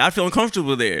 like I feel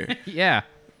uncomfortable there. Yeah.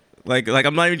 Like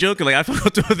I'm not even joking. Like I felt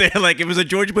comfortable there. Like it was a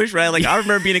George Bush rally. Like I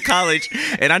remember being in college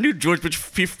and I knew George Bush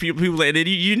people like, and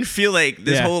you didn't feel like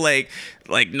this whole like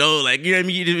no, like you know what I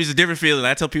mean. It was a different feeling.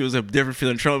 I tell people it was a different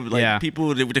feeling. Trump, like people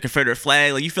with the Confederate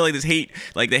flag, like you feel like this hate,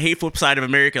 like the hateful side of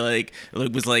America, like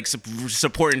was like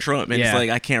supporting Trump, and it's like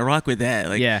I can't rock with that.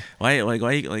 Like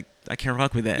why I can't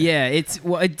rock with that. Yeah,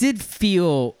 it did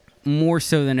feel more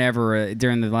so than ever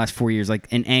during the last 4 years,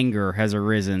 like an anger has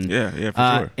arisen. Yeah,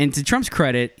 for sure. And to Trump's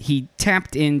credit, he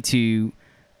tapped into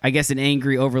I guess, an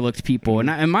angry, overlooked people.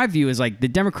 And my view is like the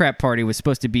Democrat Party was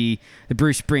supposed to be the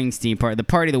Bruce Springsteen party, the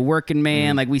party of the working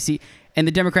man, like we see. And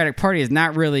the Democratic Party is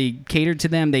not really catered to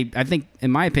them. I think,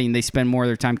 in my opinion, they spend more of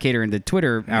their time catering to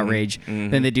Twitter outrage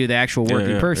than they do the actual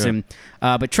working person.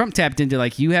 But Trump tapped into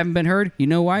like, you haven't been heard. You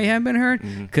know why you haven't been heard?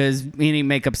 Because he didn't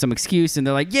make up some excuse, and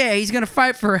they're like, yeah, he's gonna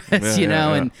fight for us, you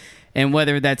know. And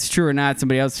whether that's true or not,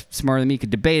 somebody else smarter than me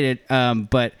could debate it.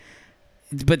 But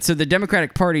so the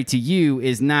Democratic Party to you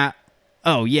is not,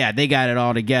 oh yeah, they got it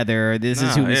all together. This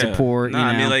is who we support.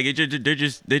 I mean, like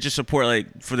they just support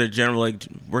like for the general like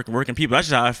working people. That's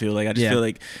just how I feel. Like I just feel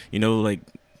like, you know, like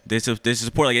they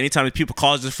support like anytime people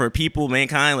causes for people,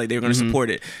 mankind, like they're gonna support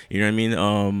it. You know what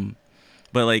I mean?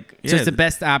 But like, so it's the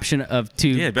best option of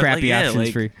two crappy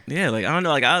options for you. Yeah, like I don't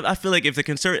know. Like I feel like if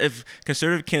conservative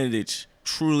candidates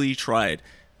truly tried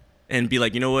and be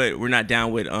like, you know what, we're not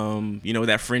down with you know,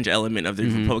 that fringe element of the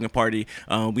Republican Party.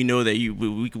 We know that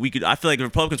we could. I feel like the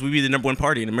Republicans would be the number one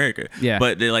party in America. Yeah.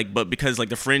 But they're like, but because like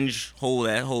the fringe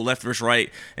that whole left versus right,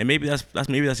 and maybe that's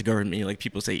the government. Like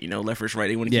people say, you know, left versus right,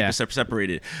 they want to keep it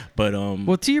separated. But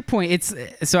well, to your point, it's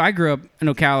so I grew up in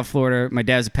Ocala, Florida. My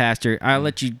dad's a pastor. I'll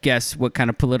let you guess what kind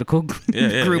of political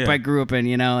group I grew up in.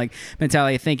 You know, like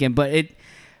mentality of thinking, but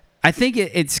I think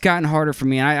it's gotten harder for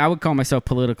me. And I would call myself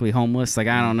politically homeless. Like,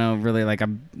 I don't know, really. Like, I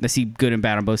see good and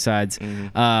bad on both sides.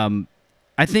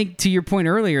 I think to your point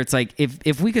earlier, it's like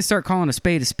if we could start calling a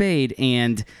spade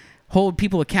and hold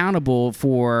people accountable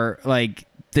for like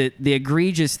the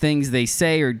egregious things they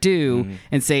say or do,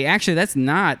 and say, actually, that's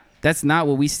not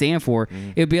what we stand for.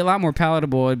 It would be a lot more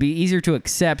palatable. It'd be easier to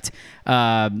accept.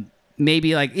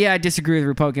 Maybe like, I disagree with the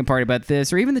Republican Party about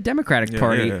this, or even the Democratic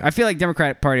Party. I feel like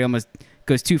Democratic Party almost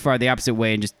goes too far the opposite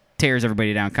way and just tears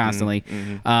everybody down constantly.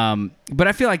 But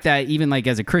I feel like that even like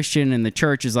as a Christian in the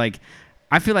church is like,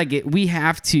 I feel like we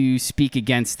have to speak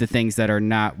against the things that are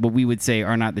not what we would say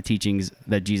are not the teachings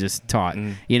that Jesus taught,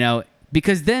 you know,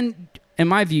 because then in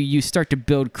my view, you start to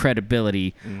build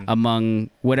credibility among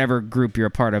whatever group you're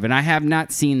a part of. And I have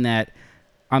not seen that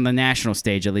on the national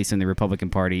stage, at least in the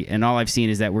Republican Party. And all I've seen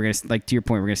is that we're going to, like to your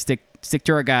point, we're going to stick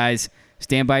to our guys,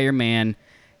 stand by your man,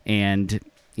 and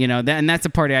you know, and that's a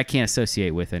party I can't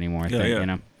associate with anymore. I think, you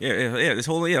know. This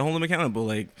whole hold them accountable.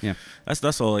 Like,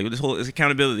 that's all. Like this whole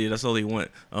accountability. That's all they want.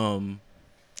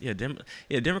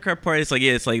 Democrat Party. It's like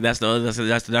that's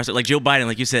like Joe Biden.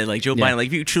 Like you said, like Joe Biden. Like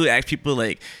if you truly ask people,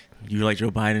 like you like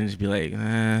Joe Biden, just be like,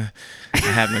 I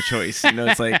have no choice. You know,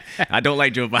 it's like I don't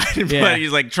like Joe Biden, but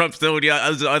he's like Trump's still the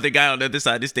other guy on the other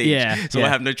side of the stage. So I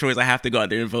have no choice. I have to go out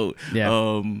there and vote.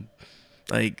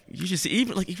 Like you just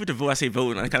even to vote. I say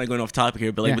vote, and I'm kind of going off topic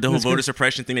here, but like with the whole voter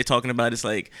suppression thing they're talking about, it's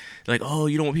like oh,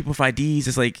 you don't want people for IDs.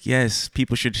 It's like, yes,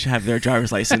 people should have their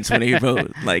driver's license when they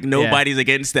vote. Like nobody's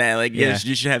against that. Like yes,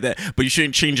 you should have that, but you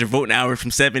shouldn't change your voting hour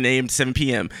from 7 a.m. to 7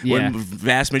 p.m. When the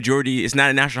vast majority, it's not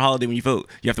a national holiday when you vote.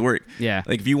 You have to work.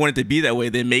 Like if you want it to be that way,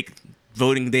 then make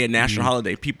voting day a national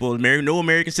holiday. People, no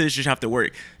American citizens should have to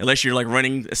work unless you're like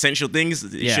running essential things.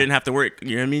 You shouldn't have to work.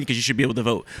 You know what I mean? Because you should be able to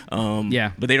vote.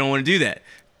 But they don't want to do that.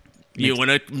 You want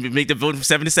to make the vote from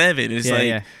 7 to 7.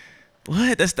 It's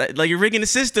what? That's like you're rigging the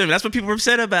system. That's what people are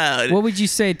upset about. What would you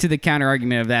say to the counter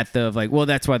argument of that, though? Of like, well,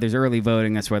 that's why there's early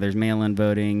voting. That's why there's mail-in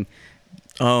voting.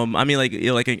 I mean, like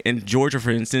in Georgia,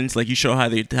 for instance, like you show how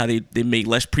they make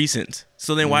less precincts.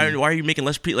 So then why are you making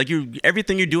less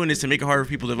everything you're doing is to make it harder for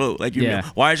people to vote. Like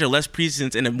why is there less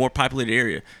precincts in a more populated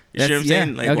area? You see what I'm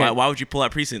saying? Like why would you pull out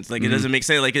precincts? Like it doesn't make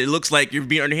sense. Like it looks like you're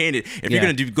being underhanded. If you're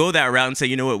gonna go that route and say,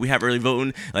 you know what, we have early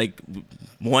voting, like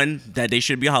one, that they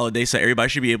should be a holiday, so everybody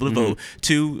should be able to vote.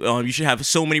 Two, you should have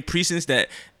so many precincts that.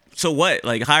 So what?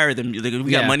 Like hire them. Like,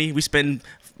 we got money. We spend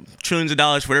trillions of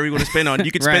dollars for whatever you want to spend on.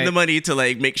 You could spend the money to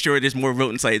like make sure there's more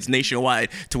voting sites nationwide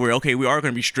to where we are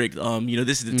going to be strict. You know,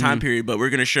 this is the time period, but we're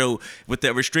going to show with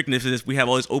that restrictiveness we have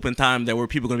all this open time that where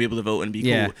people are going to be able to vote and be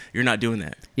cool. You're not doing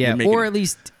that. Or at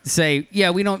least say,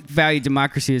 we don't value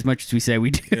democracy as much as we say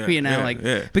we do. You know,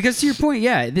 because to your point,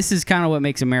 this is kind of what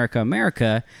makes America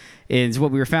America. Is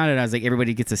what we were founded as. Like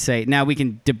everybody gets a say. Now we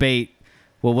can debate.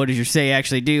 Well, what does your say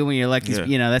actually do when you're elected?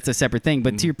 You know, that's a separate thing.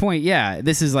 But to your point,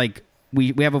 this is like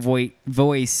we have a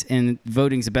voice, and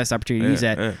voting's the best opportunity to use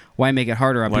that. Why make it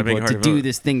harder on people to do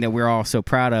this thing that we're all so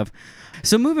proud of?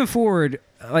 So moving forward,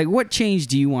 like what change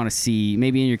do you want to see?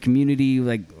 Maybe in your community,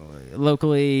 like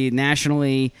locally,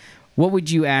 nationally. What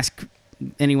would you ask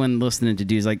anyone listening to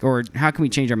do? Is like, or how can we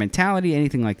change our mentality?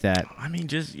 Anything like that? I mean,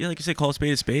 just like you said, call a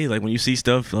spade a spade. Like when you see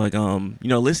stuff, like you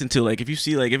know, listen to. Like if you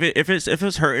see, like if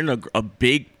it's hurting a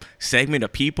big segment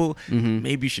of people,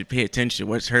 maybe you should pay attention to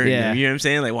what's hurting them. You know what I'm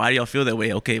saying? Like, why do y'all feel that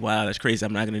way? Okay, wow, that's crazy.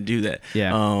 I'm not gonna do that.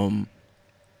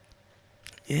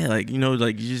 yeah, like, you know,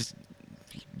 like you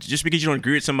just because you don't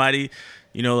agree with somebody,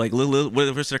 you know, like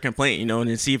what's their complaint, you know, and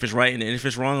then see if it's right, and if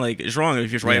it's wrong, like it's wrong.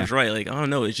 If it's right, it's right. Like, I don't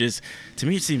know. It's just, to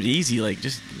me, it seems easy. Like,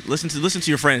 just listen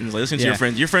to your friends. Like, listen to your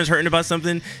friends. Your friend's hurting about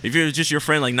something. If you're just your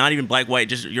friend, like not even black, white,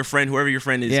 just your friend, whoever your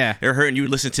friend is, they're hurting. You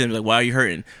would listen to them. Like, why are you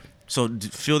hurting? So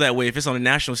feel that way. If it's on a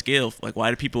national scale, like why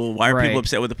are people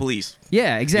upset with the police?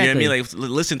 Yeah, exactly. You know what I mean? Like,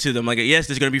 listen to them. Like, yes,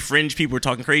 there's gonna be fringe people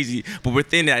talking crazy, but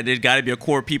within that, there's got to be a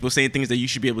core of people saying things that you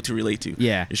should be able to relate to.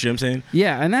 Yeah, you see what I'm saying?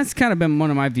 Yeah, and that's kind of been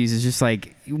one of my views. Is just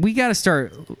like we got to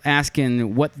start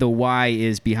asking what the why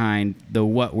is behind the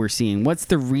what we're seeing. What's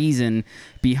the reason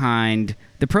behind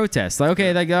the protests? Like,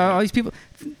 okay, like all these people,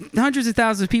 hundreds of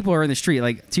thousands of people are in the street.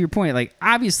 Like, to your point, like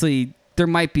obviously there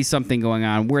might be something going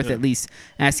on worth at least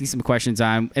asking some questions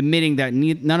on, admitting that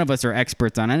none of us are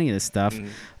experts on any of this stuff,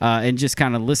 and just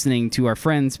kind of listening to our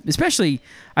friends. Especially,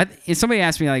 if somebody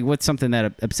asked me, like, what's something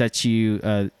that upsets you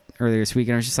earlier this week,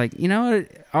 and I was just like, you know what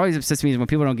always upsets me is when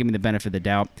people don't give me the benefit of the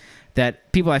doubt.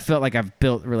 That people I felt like I've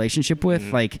built a relationship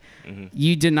with, like,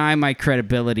 you deny my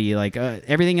credibility. Like,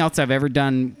 everything else I've ever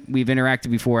done, we've interacted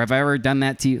before. Have I ever done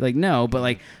that to you? Like, no. But,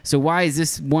 like, so why is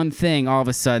this one thing all of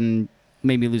a sudden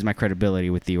made me lose my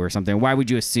credibility with you or something? Why would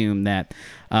you assume that?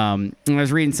 And I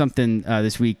was reading something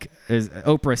this week.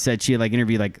 Oprah said she had like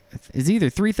interviewed like, it's either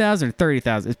 3,000 or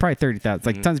 30,000. It's probably 30,000. It's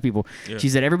like tons of people. Yeah. She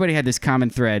said everybody had this common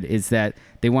thread, is that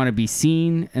they want to be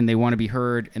seen and they want to be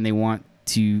heard and they want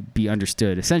to be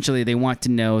understood. Essentially, they want to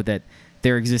know that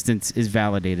their existence is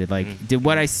validated. Like, did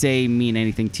what I say mean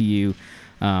anything to you?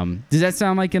 Does that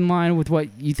sound like in line with what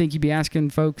you think you'd be asking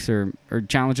folks or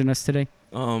challenging us today?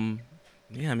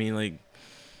 Yeah, I mean, like,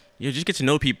 just get to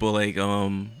know people, like, you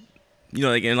know,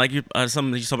 like, and like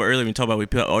something you talked about earlier, when you talk about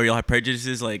we all have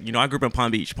prejudices. Like, you know, I grew up in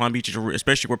Palm Beach. Palm Beach is,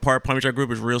 especially where Palm Beach I grew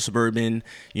up, is real suburban,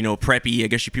 you know, preppy, I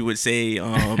guess people would say.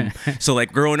 So,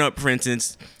 like, growing up, for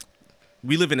instance,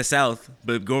 we live in the South,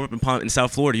 but growing up in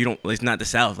South Florida, you don't, like, it's not the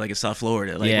South, like, it's South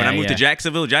Florida. Like, when I moved to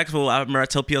Jacksonville, I remember I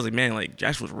tell people, I was like, man, like,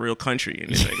 Jacksonville's real country.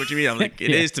 And it's like, what you mean? I'm like,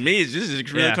 it is to me. It's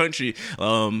just real country.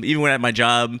 Even when at my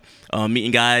job,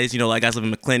 meeting guys, you know, like, guys live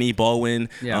in McClenny, Baldwin,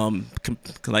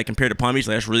 like, compared to Palm Beach,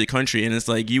 like, that's really country. And it's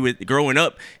like, growing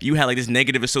up, you had, like, this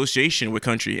negative association with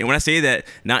country. And when I say that,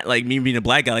 not like me being a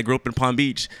black guy, like, grew up in Palm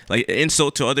Beach, like,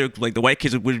 insult to other, like, the white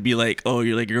kids would be like, oh,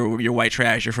 you're white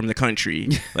trash, you're from the country,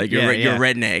 like, you're a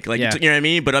redneck, like, you know what I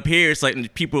mean? But up here, it's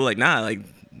like, people are like, nah, like,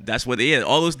 that's what they are.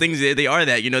 All those things, they are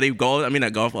that, you know, they golf, I mean,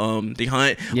 not golf, they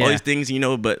hunt, all these things, you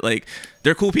know, but, like,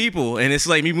 they're cool people. And it's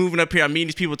like me moving up here, I'm meeting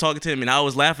these people, talking to them, and I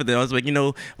always laugh at them. I was like, you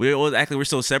know, we always act like we're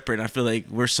so separate, and I feel like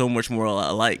we're so much more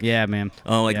alike. Yeah, man.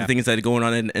 The things that are going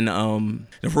on in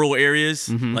the rural areas,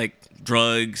 like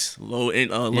drugs, low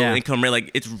income rate,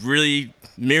 like, it's really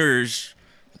mirrors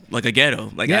like a ghetto.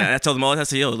 Like, I tell them all the time, I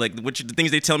say, yo, like, the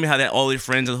things they tell me, how that all their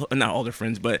friends, not all their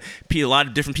friends, but a lot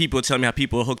of different people tell me how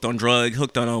people are hooked on drugs,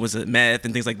 hooked on meth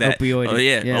and things like that.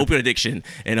 Opioid addiction.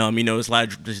 And you know, it's a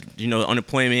lot of, you know,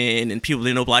 unemployment, and people,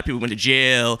 you know, black people went to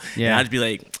jail. And I'd be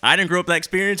like, I didn't grow up that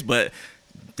experience, but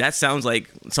that sounds like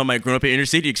somebody growing up in inner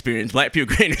city experience, black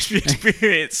people inner city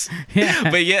experience.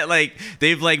 But yet, like,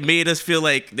 they've, like, made us feel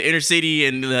like the inner city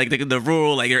and, like, the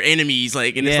rural, like, are enemies.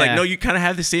 Like, and it's like, no, you kind of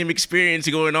have the same experience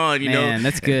going on, you know? Man,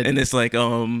 that's good. And it's like,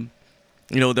 you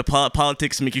know, the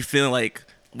politics make you feel like,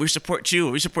 we support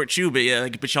you,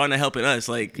 but but y'all not helping us.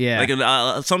 Like,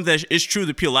 something that is true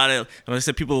to people. A lot of, like I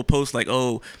said, people will post like,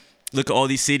 oh, look at all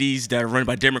these cities that are run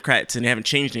by Democrats and they haven't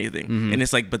changed anything. And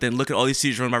it's like, but then look at all these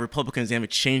cities run by Republicans, they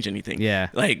haven't changed anything. Yeah.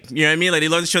 Like, you know what I mean? Like, they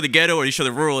love to show the ghetto or they show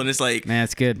the rural, and it's like, man,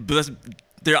 that's good. But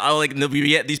they're all like,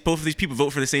 both of these people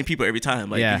vote for the same people every time.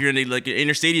 Like, if you're in the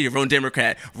inner city, they're voting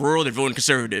Democrat. Rural, they're voting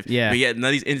conservative. Yeah. But yet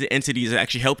none of these entities have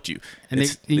actually helped you. And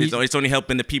it's only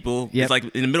helping the people. It's like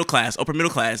in the middle class, upper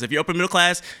middle class. If you're upper middle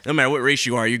class, no matter what race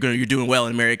you are, you're doing well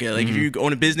in America. Like, if you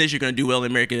own a business, you're gonna do well in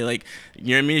America. Like, you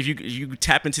know what I mean? If you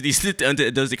tap into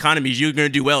those economies, you're gonna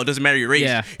do well. It doesn't matter your race.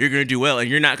 Yeah. You're gonna do well, and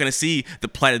you're not gonna see the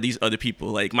plight of these other people.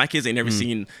 Like, my kids ain't never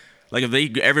seen. Like, if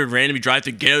they ever randomly drive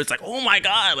to ghetto, it's like, oh my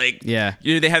God, like, you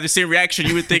know, they have the same reaction.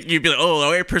 You would think, you'd be like, oh,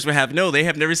 a white person would have. No, they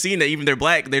have never seen that. Even they're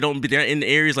black, they're in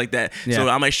areas like that. So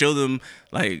I might show them,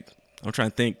 like, I'm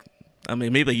trying to think. I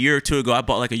mean, maybe a year or two ago, I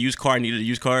bought like a used car. I needed a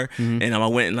used car, and I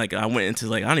went into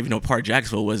like, I don't even know what part of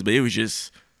Jacksonville was, but it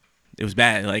was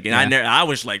bad. Like, and I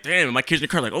was like, damn, my kids in the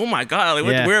car, like, oh my God,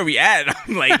 like, where are we at?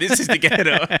 I'm like, this is the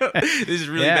ghetto. This is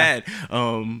really bad.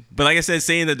 But like I said,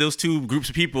 saying that those two groups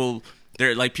of people,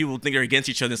 they're like, people think they're against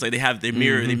each other. It's like they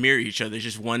mirror each other. It's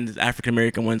just one's African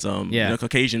American, one's you know,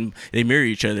 Caucasian. They mirror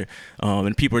each other,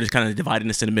 and people are just kind of dividing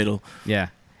us in the middle. Yeah,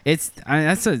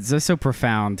 that's so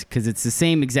profound, because it's the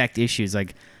same exact issues,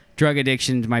 like drug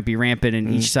addictions might be rampant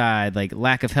in each side, like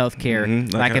lack of health care,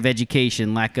 lack of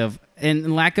education, lack of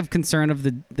concern of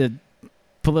the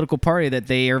political party that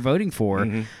they are voting for.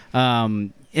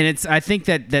 And I think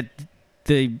that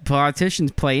the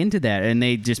politicians play into that, and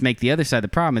they just make the other side the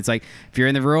problem. It's like, if you're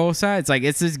in the rural side, it's like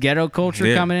it's this ghetto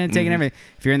culture coming in and taking everything.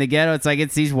 If you're in the ghetto, it's like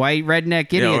it's these white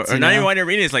redneck idiots. Or not even white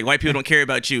arena. It's like white people don't care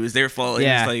about you. It's their fault.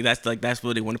 Yeah. It's like that's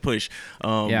what they want to push.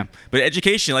 But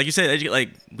education, like you said, like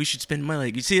we should spend money.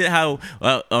 Like you see how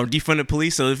defund the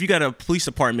police. So if you got a police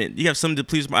department, you have some of the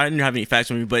police. I didn't have any facts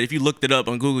on me, but if you looked it up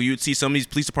on Google, you'd see some of these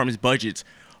police departments' budgets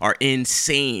are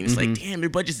insane. It's like, damn, their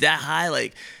budget's that high.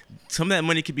 Like, some of that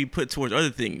money could be put towards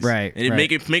other things, right? And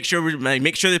make sure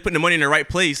they're putting the money in the right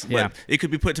place. Yeah. But it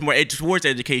could be put towards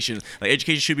education. Like,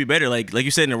 education should be better. Like you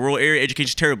said, in a rural area,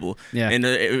 education's terrible. Yeah. In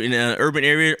an urban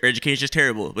area, education's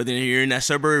terrible. But then you're in that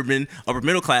suburban upper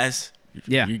middle class.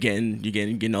 Yeah, you're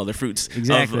getting all the fruits.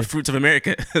 Exactly. Fruits of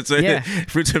America. So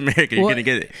fruits of America, you're gonna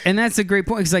get it. And that's a great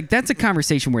point, because like that's a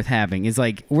conversation worth having. Is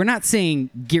like, we're not saying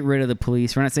get rid of the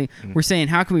police. We're not saying we're saying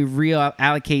how can we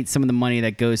reallocate some of the money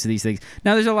that goes to these things.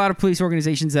 Now, there's a lot of police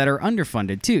organizations that are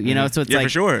underfunded too. You know, so it's like, for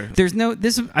sure. There's no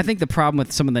this. I think the problem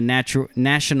with some of the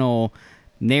national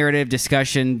narrative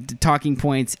discussion talking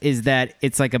points is that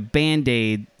it's like a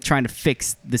band-aid trying to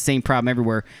fix the same problem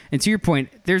everywhere. And to your point,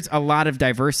 there's a lot of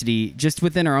diversity just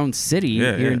within our own city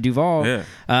here in Duval.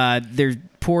 There's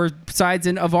poor sides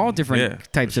of all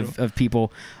different types of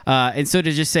people. And so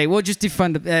to just say, well, just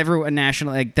defund everyone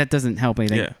national, like, that doesn't help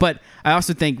anything. Yeah. But I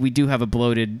also think we do have a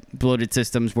bloated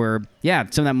systems where, some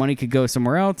of that money could go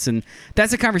somewhere else. And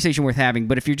that's a conversation worth having.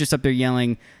 But if you're just up there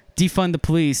yelling, defund the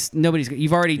police,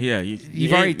 you've already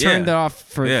turned that off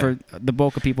for the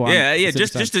bulk of people.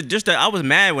 Just I was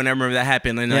mad when I remember that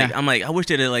happened, and I'm like, I wish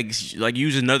they'd like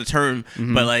use another term,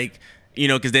 but like, you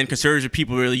know, because then conservative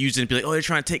people really use it and be like, oh, they're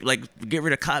trying to get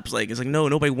rid of cops. Like, it's like, no,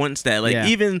 nobody wants that. Like,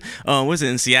 even was it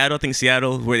in Seattle? I think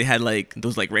Seattle, where they had like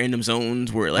those like random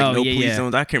zones where like police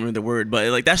zones. I can't remember the word, but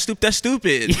like that's stupid. That's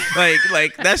stupid.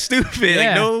 like that's stupid.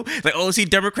 Like, no, like, oh, see,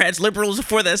 Democrats, liberals are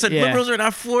for that. So liberals are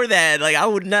not for that. Like, I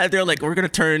would not. They're like, we're gonna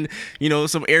turn, you know,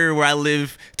 some area where I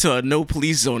live to a no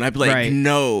police zone. I'd be like,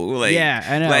 no. Like,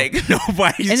 I know. Like,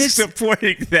 nobody's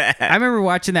supporting that. I remember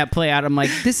watching that play out. I'm like,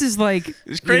 this is like,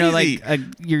 it's crazy. You know, like,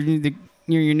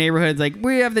 your neighborhood's like,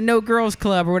 we have the no girls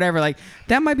club or whatever. Like,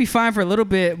 that might be fine for a little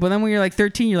bit, but then when you're like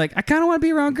 13, you're like, I kind of want to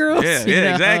be around girls.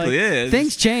 Exactly. Like,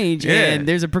 things change, and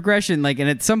there's a progression. Like, and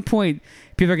at some point,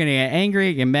 people are gonna get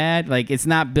angry, get mad. Like, it's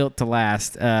not built to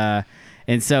last.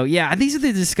 And so, these are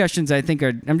the discussions I think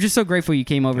I'm just so grateful you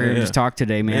came over here and just talked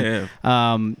today, man.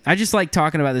 I just like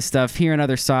talking about this stuff, hearing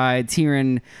other sides,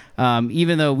 even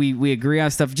though we agree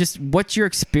on stuff, just what's your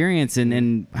experience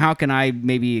and how can I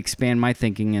maybe expand my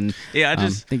thinking? And I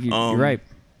just think you're right.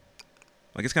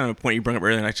 Like, it's kind of a point you brought up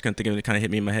earlier, and I just couldn't think of it. It kind of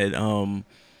hit me in my head.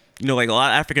 You know, like a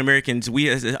lot of African Americans, I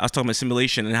was talking about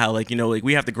assimilation and how, like, you know, like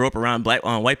we have to grow up around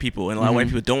white people, and a lot of white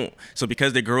people don't. So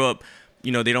because they grow up,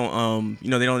 you know, they don't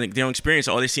experience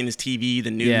all they see is TV,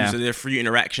 the news, or their free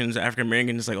interactions. African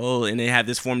Americans, like, oh, and they have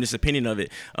this opinion of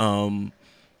it.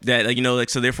 That, like, you know,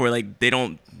 like, so therefore, like, they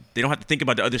don't have to think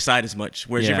about the other side as much.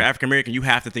 Whereas if you're African American, you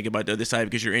have to think about the other side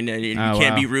because you're in there. You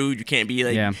can't be rude. You can't be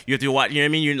like, you have to watch. You know what I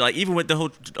mean? You're like, even with the whole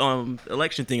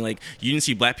election thing, like, you didn't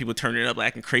see black people turning up,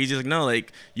 acting crazy. It's like, no,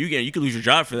 like, you could lose your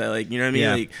job for that. Like, you know what I mean?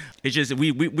 Like, it's just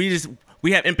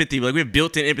we have empathy, like we have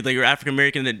built-in empathy. Like, you're African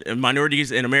American and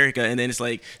minorities in America, and then it's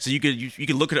like, so you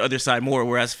could look at the other side more.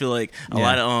 Whereas I feel like a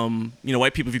lot of you know,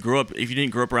 white people, if you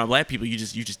didn't grow up around black people, you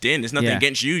just didn't. There's nothing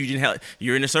against you. You didn't have.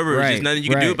 You're in the suburbs. Right. There's nothing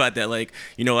you can do about that. Like,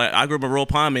 you know, I grew up in Royal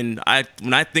Palm, and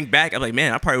when I think back, I'm like,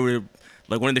 man, I probably would have.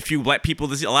 Like, one of the few black people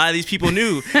a lot of these people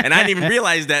knew, and I didn't even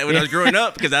realize that when I was growing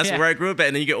up, because that's where I grew up at.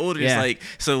 And then you get older, it's like,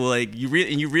 so like you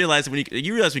realize when you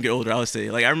get older. I would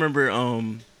say, like, I remember,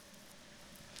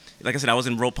 like I said, I was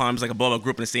in Royal Palms, like above. I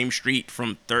grew up in the same street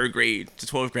from 3rd grade to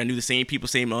 12th grade. I knew the same people,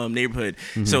 same neighborhood.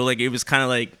 So like, it was kind of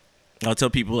like, I'll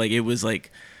tell people, like, it was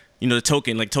like, you know, the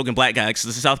token black guy, like, so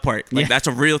the South Park, like, that's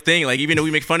a real thing. Like, even though we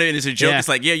make fun of it, it's a joke. It's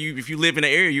like, if you live in the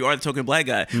area, you are the token black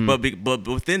guy. But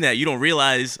within that, you don't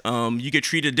realize, you get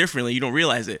treated differently. You don't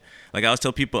realize it. Like, I always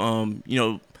tell people, you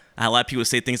know, a lot of people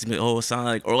say things to me, oh, it sounds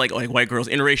like, or like white girls,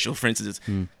 interracial, for instance.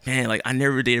 Man, like, I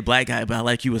never dated a black guy, but I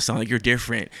like you. It sounds like you're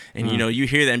different. And you know, you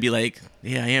hear that and be like,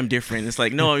 yeah, I am different. It's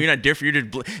like, no, you're not different. You're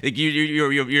just like,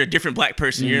 you're a different black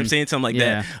person. You know what I'm saying? Something like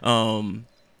that.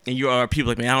 And you are people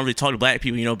like, man, I don't really talk to black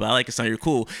people, you know, but I like it. Sound you're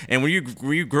cool. And when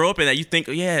you grow up in that, you think,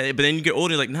 but then you get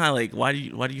older, like, nah, like, why do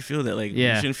you feel that? Like,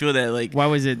 you shouldn't feel that. Like, why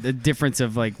was it the difference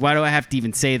of like, why do I have to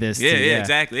even say this?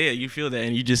 Exactly. Yeah, you feel that,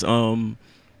 and you just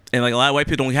And like a lot of white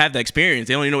people don't have that experience.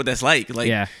 They don't even know what that's like. Like,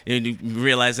 yeah. And you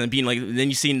realize and being like, then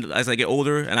you see as I get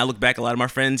older, and I look back, a lot of my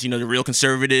friends, they're real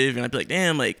conservative, and I'd be like,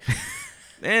 damn, like,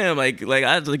 I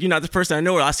like, you're not the person I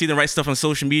know. Or I see them write stuff on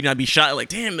social media, and I'd be shocked, like,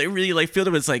 damn, they really like feel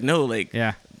it. But it's like, no, like,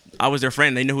 yeah, I was their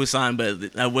friend. They knew who signed,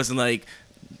 but I wasn't like.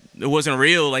 It wasn't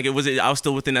real. Like I was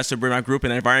still within that suburban group and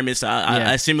that environment. So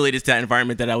I assimilated to that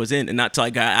environment that I was in, and not till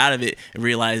I got out of it and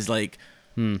realized like,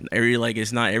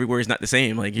 it's not everywhere is not the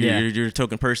same. Like you're a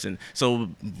token person. So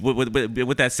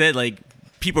with that said, like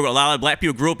a lot of black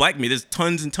people grew up like me. There's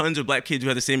tons and tons of black kids who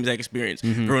have the same exact experience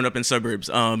growing up in suburbs.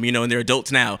 And they're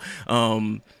adults now.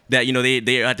 That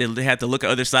they have to look at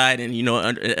the other side and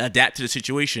adapt to the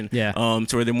situation. Yeah. To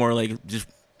where they're more like just.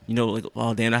 Like,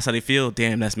 oh, damn, that's how they feel.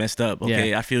 Damn, that's messed up.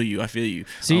 Okay, yeah. I feel you.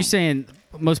 So you're saying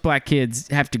most black kids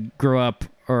have to grow up,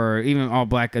 or even all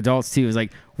black adults too, is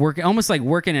like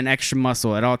working an extra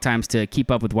muscle at all times to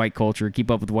keep up with white culture, keep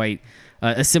up with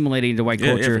assimilating to white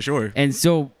culture. Yeah, for sure. And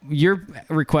so your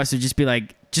request would just be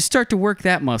like, just start to work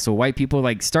that muscle. White people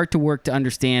like start to work to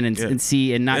understand and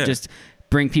see, and not just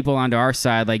bring people onto our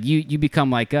side. Like you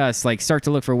become like us, like start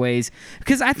to look for ways,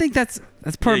 because I think that's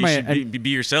part of my be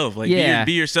yourself, like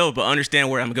be yourself, but understand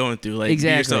where I'm going through, like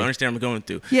exactly. Be yourself, understand what I'm going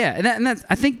through. Yeah, and that's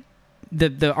I think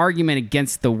the argument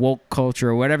against the woke culture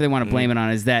or whatever they want to blame it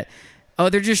on is that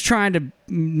they're just trying to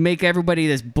make everybody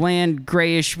this bland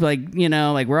grayish, like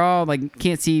like we're all like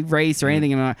can't see race or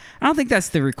anything. I don't think that's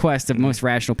the request of most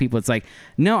rational people. It's like,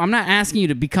 no, I'm not asking you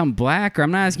to become black, or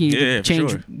I'm not asking you to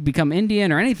change, become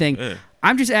Indian or anything.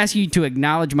 I'm just asking you to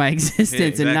acknowledge my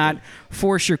existence and not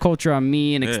force your culture on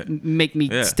me and make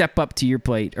me step up to your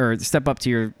plate or step up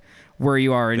to where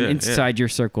you are and inside your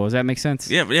circle. Does that make sense?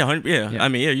 Yeah. I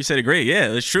mean, you said it great.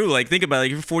 Yeah, it's true. Like, think about it.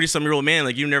 Like, if you're a 40-some-year-old man,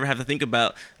 like, you never have to think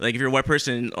about, like, if you're a white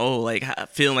person,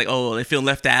 feeling like, they feel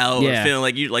left out, or feeling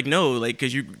like you, like, no, like,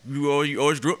 because you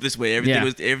always grew up this way.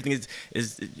 Everything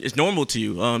is normal to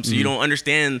you. So you don't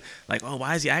understand, like,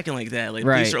 why is he acting like that? Like,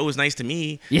 these are always nice to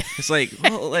me. Yeah. It's like,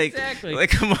 like, exactly.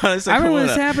 Like, come on. It's like, I remember when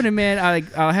this happening, man.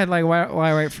 I had like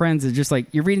white friends that just like,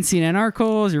 you're reading CNN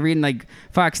articles, you're reading like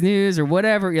Fox News or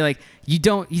whatever. You're like, you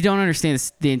don't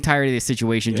understand the entirety of the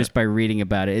situation just by reading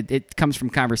about it. It comes from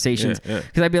conversations.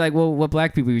 Because I'd be like, well, what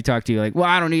black people you talk to? You're like, well,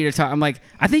 I don't need to talk. I'm like,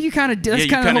 I think you kind of do. That's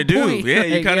kind of the whole point. Yeah, like,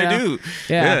 you kind of do.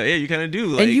 Yeah, you kind of do.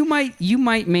 Like, and you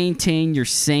might maintain your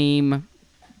same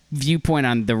viewpoint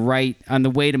on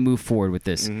the way to move forward with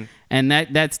this, and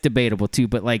that's debatable too.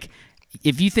 But like,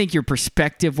 if you think your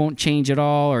perspective won't change at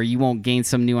all, or you won't gain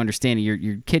some new understanding,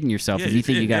 you're kidding yourself if you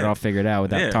think you got it all figured out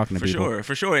without talking to people.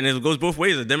 For sure. And it goes both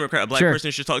ways. A black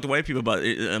person should talk to white people about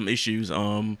issues.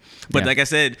 But like I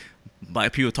said,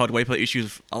 black people talk to white people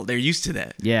issues. They're used to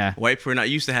that. Yeah. White people are not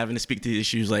used to having to speak to the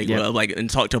issues and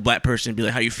talk to a black person and be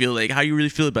like, how you feel, like how you really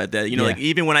feel about that. Like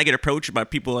even when I get approached by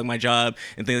people like my job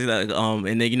and things like that,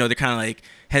 and they they're kind of like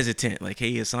hesitant, like,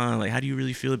 hey Hassan, like how do you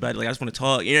really feel about it? Like I just want to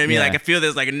talk. You know what I mean? Like I feel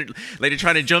there's like they're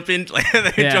trying to jump in,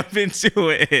 like jump into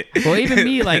it. Well, even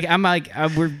me, like I'm like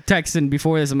we're texting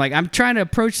before this. I'm like I'm trying to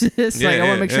approach this. I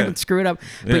want to make sure I don't screw it up.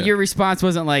 But your response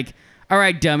wasn't like, all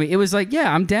right, dummy. It was like,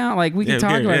 I'm down. Like, we can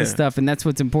talk about this stuff, and that's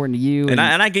what's important to you. And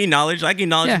I gain knowledge. I gain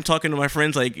knowledge from talking to my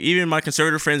friends. Like, even my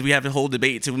conservative friends, we have a whole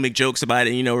debate to make jokes about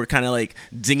it. We're kind of like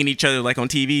zinging each other like on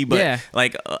TV. But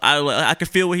like, I could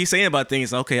feel what he's saying about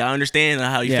things. Okay, I understand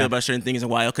how you feel about certain things and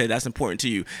why. Okay, that's important to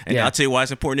you, and I'll tell you why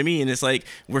it's important to me. And it's like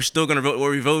we're still gonna vote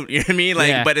where we vote. You know what I mean?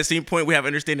 Like, but at the same point, we have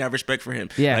understanding, have respect for him.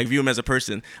 Yeah, like view him as a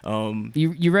person.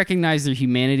 You recognize their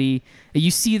humanity. You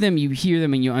see them, you hear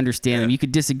them, and you understand them. You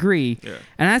could disagree, and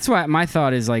that's why my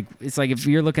thought is like, it's like if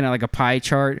you're looking at like a pie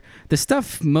chart, the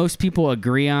stuff most people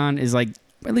agree on is like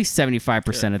at least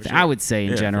 75% of things, I would say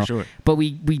in general. But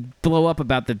we blow up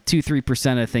about the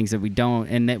 2-3% of things that we don't,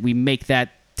 and that we make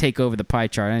that take over the pie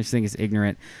chart. I just think it's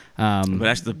ignorant. But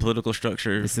that's the political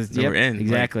structure that we're in.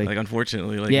 Exactly. Like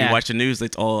unfortunately, like you watch the news,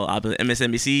 it's all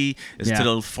MSNBC is to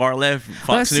the far left,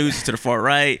 Fox News is to the far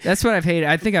right. That's what I've hated.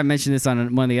 I think I mentioned this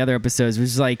on one of the other episodes, which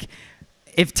is like,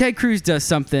 if Ted Cruz does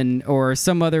something or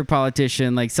some other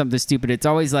politician, like something stupid, it's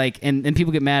always like, and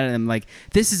people get mad at him, like,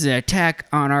 this is an attack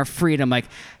on our freedom. Like,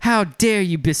 how dare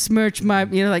you besmirch my,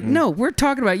 no, we're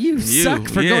talking about you suck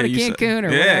for going to Cancun or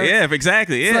whatever. Yeah,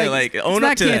 exactly. Yeah, like own up to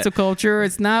that. It's not cancel culture.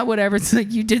 It's not whatever. It's like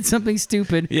you did something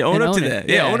stupid. Yeah, own up to that.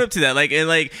 Yeah, own up to that. Like, and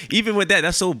like, even with that,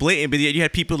 that's so blatant, but yet you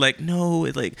had people like, no,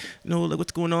 it's like, no, like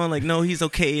what's going on? Like, no, he's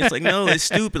okay. It's like, no, it's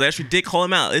stupid. That's ridiculous. Call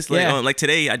him out. It's like, like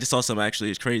today, I just saw something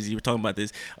actually. It's crazy. We're talking about this.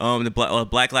 The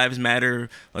Black Lives Matter,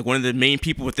 like one of the main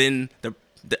people within the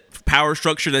power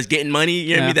structure that's getting money,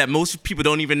 you know what I mean, that most people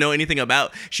don't even know anything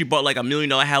about. She bought like $1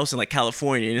 million house in like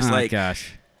California, and it's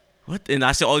gosh. what? And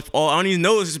I said, all I don't even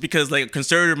know is just because like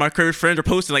conservative, my current friends are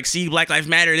posting like, see, Black Lives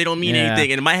Matter, they don't mean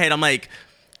anything. And in my head, I'm like,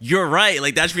 you're right.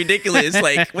 Like, that's ridiculous.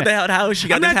 Like, what the hell? How has she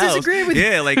got this house?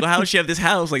 Yeah, like, well, how does she have this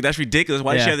house? Like, that's ridiculous.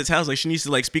 Why does she have this house? Like, she needs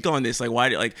to like speak on this. Like, why?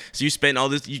 Like, so you spent all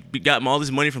this, you got all this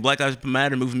money from Black Lives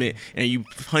Matter movement, and you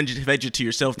fed it to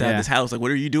yourself to have this house. Like, what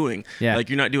are you doing? Like,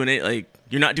 you're not doing it. Like,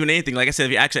 you're not doing anything. Like I said,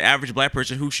 if you ask an average Black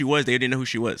person who she was, they didn't know who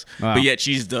she was. Wow. But yet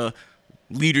she's the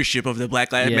leadership of the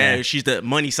Black Lives Matter. She's the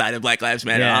money side of Black Lives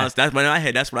Matter. Honestly, that's in my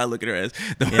head. That's what I look at her as.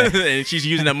 And she's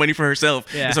using that money for herself.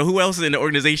 And so who else in the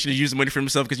organization is using money for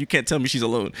himself? Because you can't tell me she's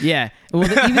alone. Yeah. Well,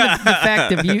 even the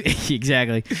fact of you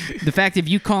exactly the fact of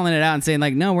you calling it out and saying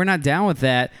like, no, we're not down with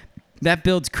that. That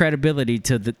builds credibility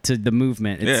to the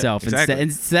movement itself. Exactly.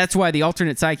 And so that's why the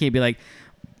alternate side can't be like,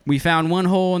 we found one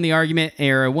hole in the argument,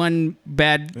 or one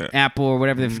bad apple, or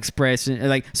whatever they've expressed.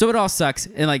 Like, so it all sucks.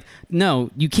 And like,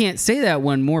 no, you can't say that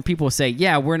when more people say,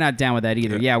 yeah, we're not down with that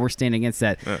either. Yeah, we're standing against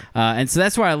that. And so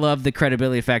that's why I love the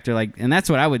credibility factor. Like, and that's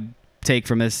what I would take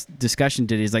from this discussion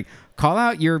today is like, call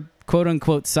out your quote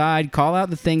unquote side, call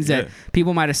out the things that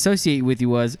people might associate with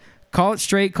you as. Call it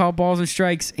straight, call balls and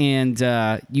strikes, and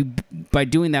by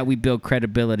doing that, we build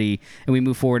credibility and we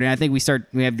move forward. And I think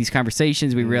we have these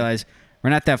conversations, we realize we're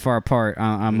not that far apart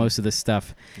on most of this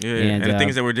stuff. And the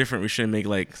things that were different, we shouldn't make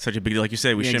like such a big deal. Like you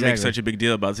said, we shouldn't make such a big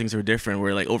deal about things that are different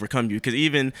where like overcome you. Because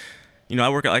even, I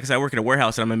work in a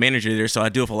warehouse and I'm a manager there, so I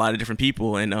deal with a lot of different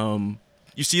people. And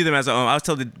you see them as I was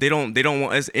told that they don't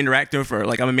want us interactive, or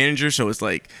like I'm a manager, so it's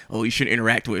like, oh, you shouldn't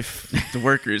interact with the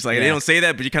workers. Like they don't say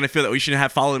that, but you kind of feel that we shouldn't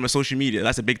have followed them on social media.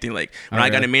 That's a big thing. Like when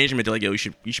I got in management, they're like, yo, you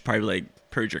should probably like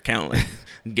purge your account, like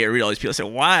get rid of all these people. I said,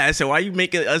 why? I said, why you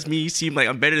making me seem like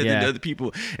I'm better than the other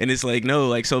people? And it's like, no,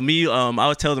 like, so me, I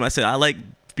would tell them, I said, I like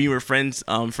being with friends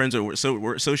or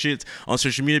associates on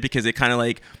social media, because it kind of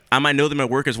like, I might know them at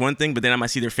work as one thing, but then I might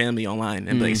see their family online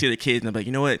and like see their kids, and I'm like,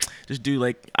 you know what, this dude,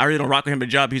 like, I really don't rock with him at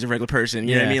a job. He's a regular person.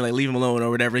 You know what I mean? Like, leave him alone or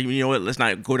whatever. You know what? Let's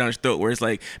not go down his throat. Where it's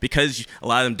like, because a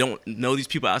lot of them don't know these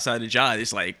people outside the job,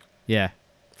 it's like,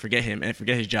 forget him and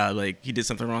forget his job. Like, he did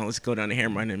something wrong. Let's go down the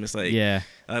hammer on him. It's like,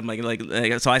 I'm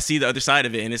like, so I see the other side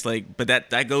of it, and it's like, but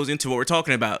that goes into what we're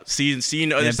talking about. Seeing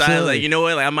the other side. Like, you know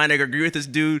what? Like, I might not agree with this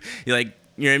dude. You're like,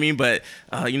 you know what I mean? But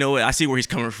you know what? I see where he's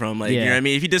coming from. Like, you know what I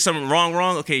mean? If he did something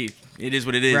wrong, okay, it is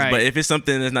what it is. Right. But if it's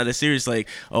something that's not as serious, like,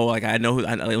 oh, like I know,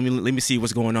 let me see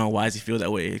what's going on. Why does he feel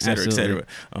that way, et cetera, et cetera.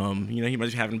 He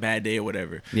must be having a bad day or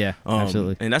whatever. Yeah,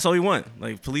 absolutely. And that's all we want.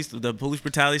 Like, the police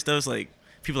brutality stuff is like,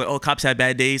 people are like, oh, cops have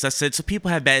bad days. I said, so people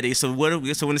have bad days. So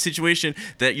so in a situation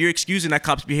that you're excusing that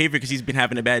cop's behavior because he's been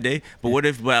having a bad day, but what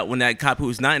if when that cop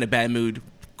who's not in a bad mood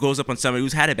goes up on somebody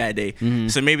who's had a bad day?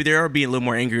 So maybe they are being a little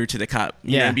more angry to the cop.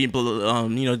 You know, being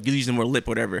using more lip,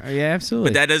 whatever. Yeah,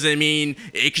 absolutely. But that doesn't mean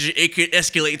it could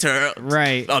escalate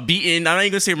to a beating. I'm not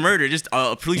even gonna say murder, just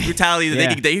police brutality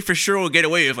that they for sure will get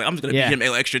away with. Like, I'm just gonna beat him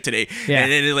extra today.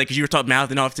 And then like, you were talking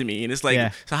mouthing off to me, and it's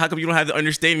like, so how come you don't have the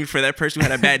understanding for that person who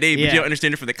had a bad day, but you don't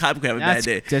understand it for the cop who had a bad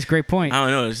day? That's a great point. I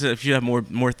don't know. It's if you have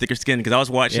more thicker skin, because I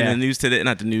was watching the news today,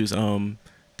 not the news,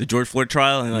 the George Floyd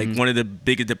trial, and like one of the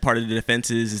biggest part of the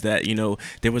defense is that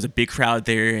there was a big crowd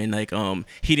there, and like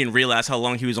he didn't realize how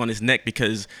long he was on his neck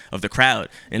because of the crowd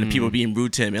and the people being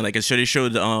rude to him, and like they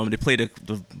showed they played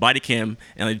the body cam,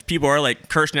 and like people are like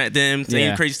cursing at them,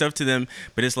 saying crazy stuff to them,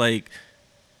 but it's like,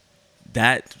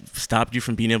 that stopped you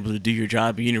from being able to do your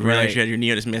job. You didn't realize you had your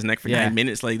knee on this man's neck for 9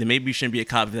 minutes. Like, then maybe you shouldn't be a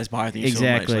cop if that's bothering you so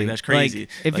much. Like, that's crazy. Like,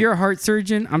 if you're a heart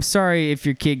surgeon, I'm sorry if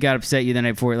your kid got upset you the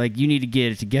night before. Like, you need to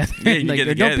get it together.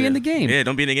 Like, don't be in the game. Yeah,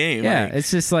 don't be in the game. Yeah, like,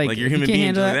 it's just like, you're human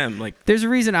beings like them. Like, there's a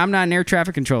reason I'm not an air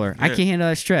traffic controller. I can't handle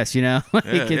that stress. Like,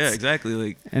 exactly.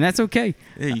 Like, and that's okay.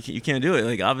 Yeah, you can't do it.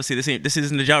 Like, obviously this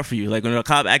isn't a job for you. Like, when a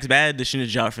cop acts bad, this isn't a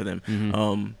job for them.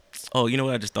 Oh, you know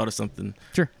what? I just thought of something.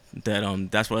 Sure.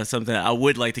 That's something that I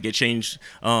would like to get changed.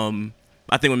 I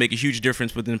think would make a huge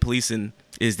difference within policing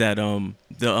is that I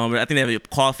think they have a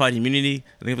qualified immunity.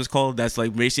 I think it was called. That's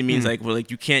like basically means like, well, like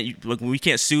you can't when we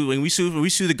sue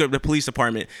the police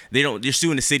department, they're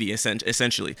suing the city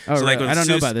essentially. Oh, so, like, I don't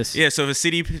know about this. Yeah, so if a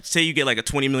city, say you get like a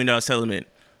 $20 million settlement.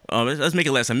 Let's make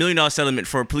it less. $1 million settlement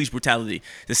for police brutality.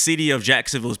 The city of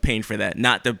Jacksonville is paying for that,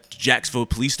 not the Jacksonville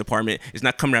Police Department. It's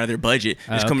not coming out of their budget.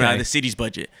 It's coming out of the city's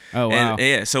budget. Oh, wow.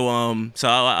 And, so one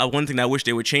thing that I wish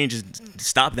they would change is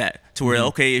stop that to where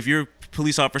okay, if your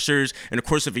police officers in the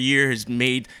course of a year has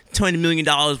made $20 million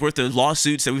worth of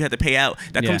lawsuits that we had to pay out,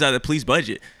 that comes out of the police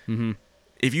budget.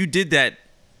 If you did that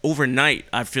overnight,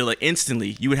 I feel like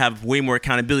instantly you would have way more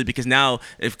accountability, because now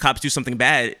if cops do something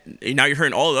bad, now you're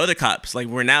hurting all the other cops. Like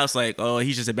where now it's like, oh,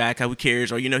 he's just a bad cop, who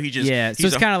cares? Or he just so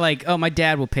it's kind of like, oh, my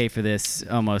dad will pay for this,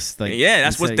 almost like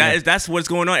that's what's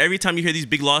going on. Every time you hear these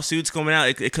big lawsuits coming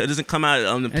out, it doesn't come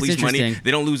out the police money.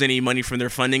 They don't lose any money from their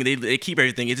funding. They keep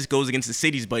everything. It just goes against the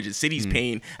city's budget. City's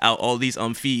paying out all these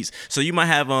fees. So you might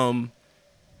have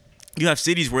you have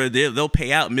cities where they'll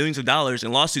pay out millions of dollars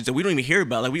in lawsuits that we don't even hear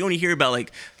about. Like we only hear about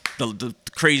like the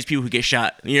crazy people who get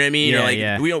shot. You know what I mean? Or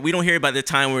like we don't hear about the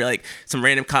time where like some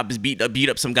random cop is beat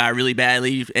up some guy really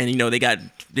badly, and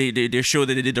they're sure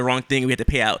that they did the wrong thing. And we have to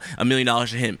pay out $1 million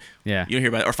to him. Yeah, you don't hear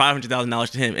about it, or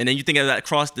 $500,000 to him. And then you think of that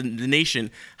across the nation,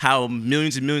 how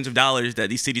millions and millions of dollars that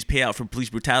these cities pay out for police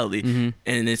brutality,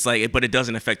 and it's like, but it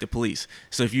doesn't affect the police.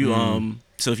 So if you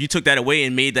So if you took that away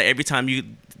and made that every time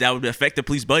that would affect the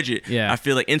police budget, I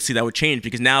feel like instantly that would change,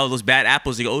 because now those bad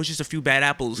apples, they go, oh, it's just a few bad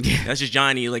apples. That's just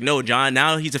Johnny. Like, no, John,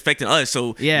 now he's affecting us.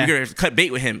 So you're going to cut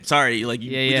bait with him. Sorry. Like,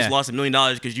 we just lost $1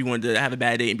 million because you wanted to have a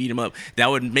bad day and beat him up. That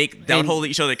would hold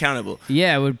each other accountable.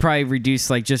 Yeah, it would probably reduce,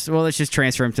 like, let's just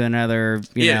transfer him to another,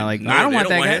 I don't want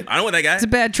that guy. I don't want that guy. It's a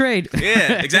bad trade.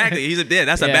 Yeah, exactly.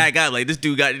 That's a bad guy. Like, this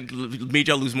dude made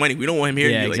y'all lose money. We don't want him here.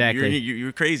 Yeah, exactly.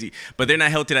 You're crazy. But they're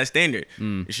not held to that standard.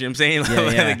 You see what I'm saying?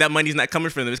 Like that money's not coming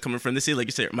from them. It's coming from the city. Like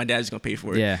you said, my dad's gonna pay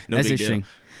for it. Yeah, no that's big interesting. Deal.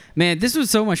 Man, this was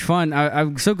so much fun.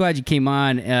 I'm so glad you came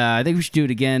on. I think we should do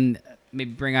it again.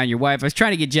 Maybe bring on your wife. I was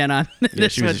trying to get Jen on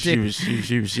this one too.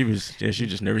 She was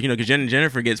just nervous. Because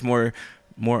Jennifer gets more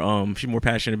she's more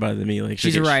passionate about it than me. Like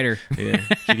she's a writer. Yeah,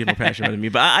 she gets more passionate about it than me.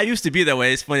 But I used to be that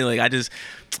way. It's funny. Like I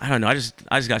don't know. I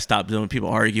just got stopped doing people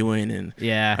arguing, and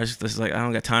I just like, I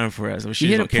don't got time for it. So you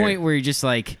hit a point where you're just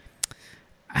like,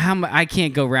 I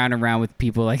can't go round and round with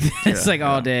people like this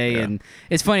all day. And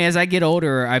it's funny, as I get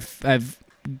older, I've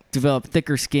developed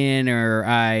thicker skin, or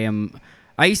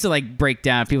I used to like break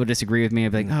down. People disagree with me.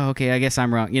 I'd be like, oh, okay, I guess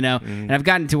I'm wrong, And I've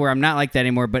gotten to where I'm not like that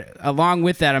anymore. But along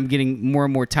with that, I'm getting more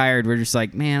and more tired. We're just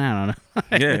like, man, I don't know.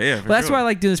 Well, that's why I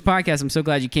like doing this podcast. I'm so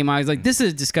glad you came on. I was like, this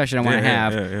is a discussion I want to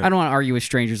have. I don't want to argue with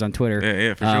strangers on Twitter.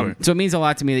 Yeah, for sure. So it means a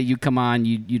lot to me that you come on,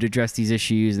 you'd address these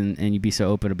issues, and you'd be so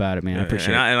open about it, man. I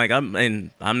appreciate it. I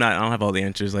don't have all the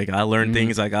answers. Like I learn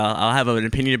things. Like I'll have an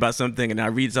opinion about something, and I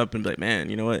read something and be like, man,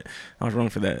 you know what? I was wrong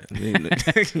for that.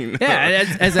 Yeah,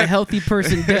 as a healthy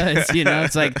person does.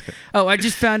 It's like, oh, I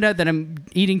just found out that I'm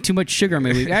eating too much sugar in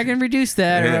my week. I can reduce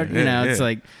that. It's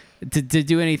like, to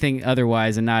do anything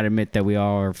otherwise and not admit that we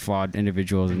all are flawed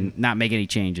individuals and not make any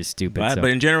change is stupid. But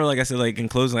in general, like I said, like in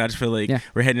closing, I just feel like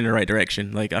we're heading in the right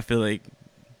direction. Like I feel like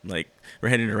we're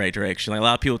heading in the right direction. Like a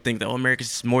lot of people think that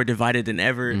America's more divided than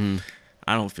ever.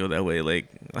 I don't feel that way. Like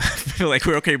I feel like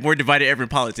we're more divided ever in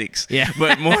politics. Yeah,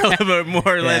 but more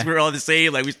or less we're all the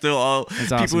same. Like we still all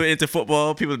people into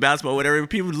football, people into basketball, whatever.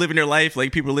 People living their life.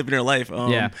 Like people living their life.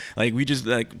 Like we just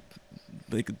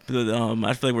I feel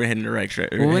like we're heading in the right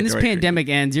direction. Well, when this pandemic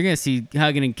ends, you're gonna see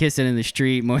hugging and kissing in the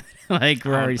street more than like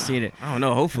we're already seeing it. I don't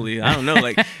know. Hopefully, I don't know.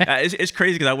 Like it's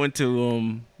crazy because I went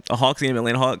to a Hawks game,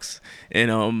 Atlanta Hawks,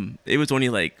 and it was only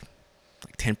like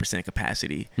 10%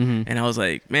 capacity, and I was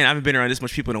like, man, I haven't been around this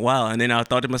much people in a while. And then I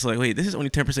thought to myself, like, wait, this is only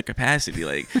 10% capacity.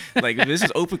 Like if this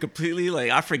is open completely,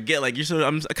 like I forget. Like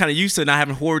I'm kind of used to not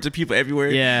having hordes of people everywhere.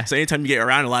 Yeah. So anytime you get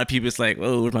around a lot of people, it's like,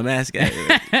 whoa, where's my mask at?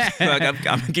 Like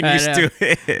I'm getting used to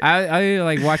it. I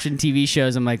like watching TV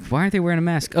shows. I'm like, why aren't they wearing a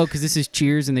mask? Oh, because this is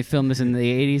Cheers, and they filmed this in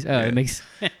the 80s. Oh, it makes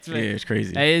sense. Yeah, it's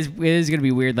crazy. It is gonna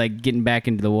be weird, like getting back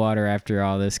into the water after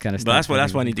all this kind of stuff. But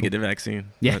that's why I need to get the vaccine.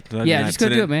 Yeah, just go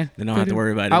do it, man. Then I don't have to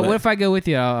worry about it. What if I go with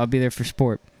you? I'll be there for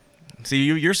sport. See,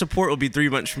 your support will be 3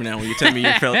 months from now when you tell me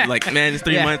you felt like, man, it's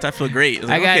 3 months. I feel great.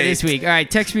 Like, I got it this week. All right,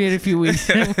 text me in a few weeks.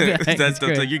 That's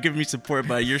like you're giving me support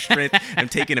by your strength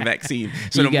and taking a vaccine.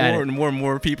 So the more and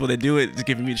more people that do it, it's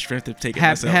giving me the strength to take it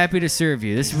myself. Happy to serve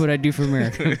you. This is what I do for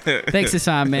America. Thanks,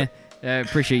 Hassan, man. I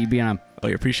appreciate you being on. Oh,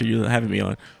 I appreciate you having me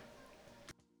on.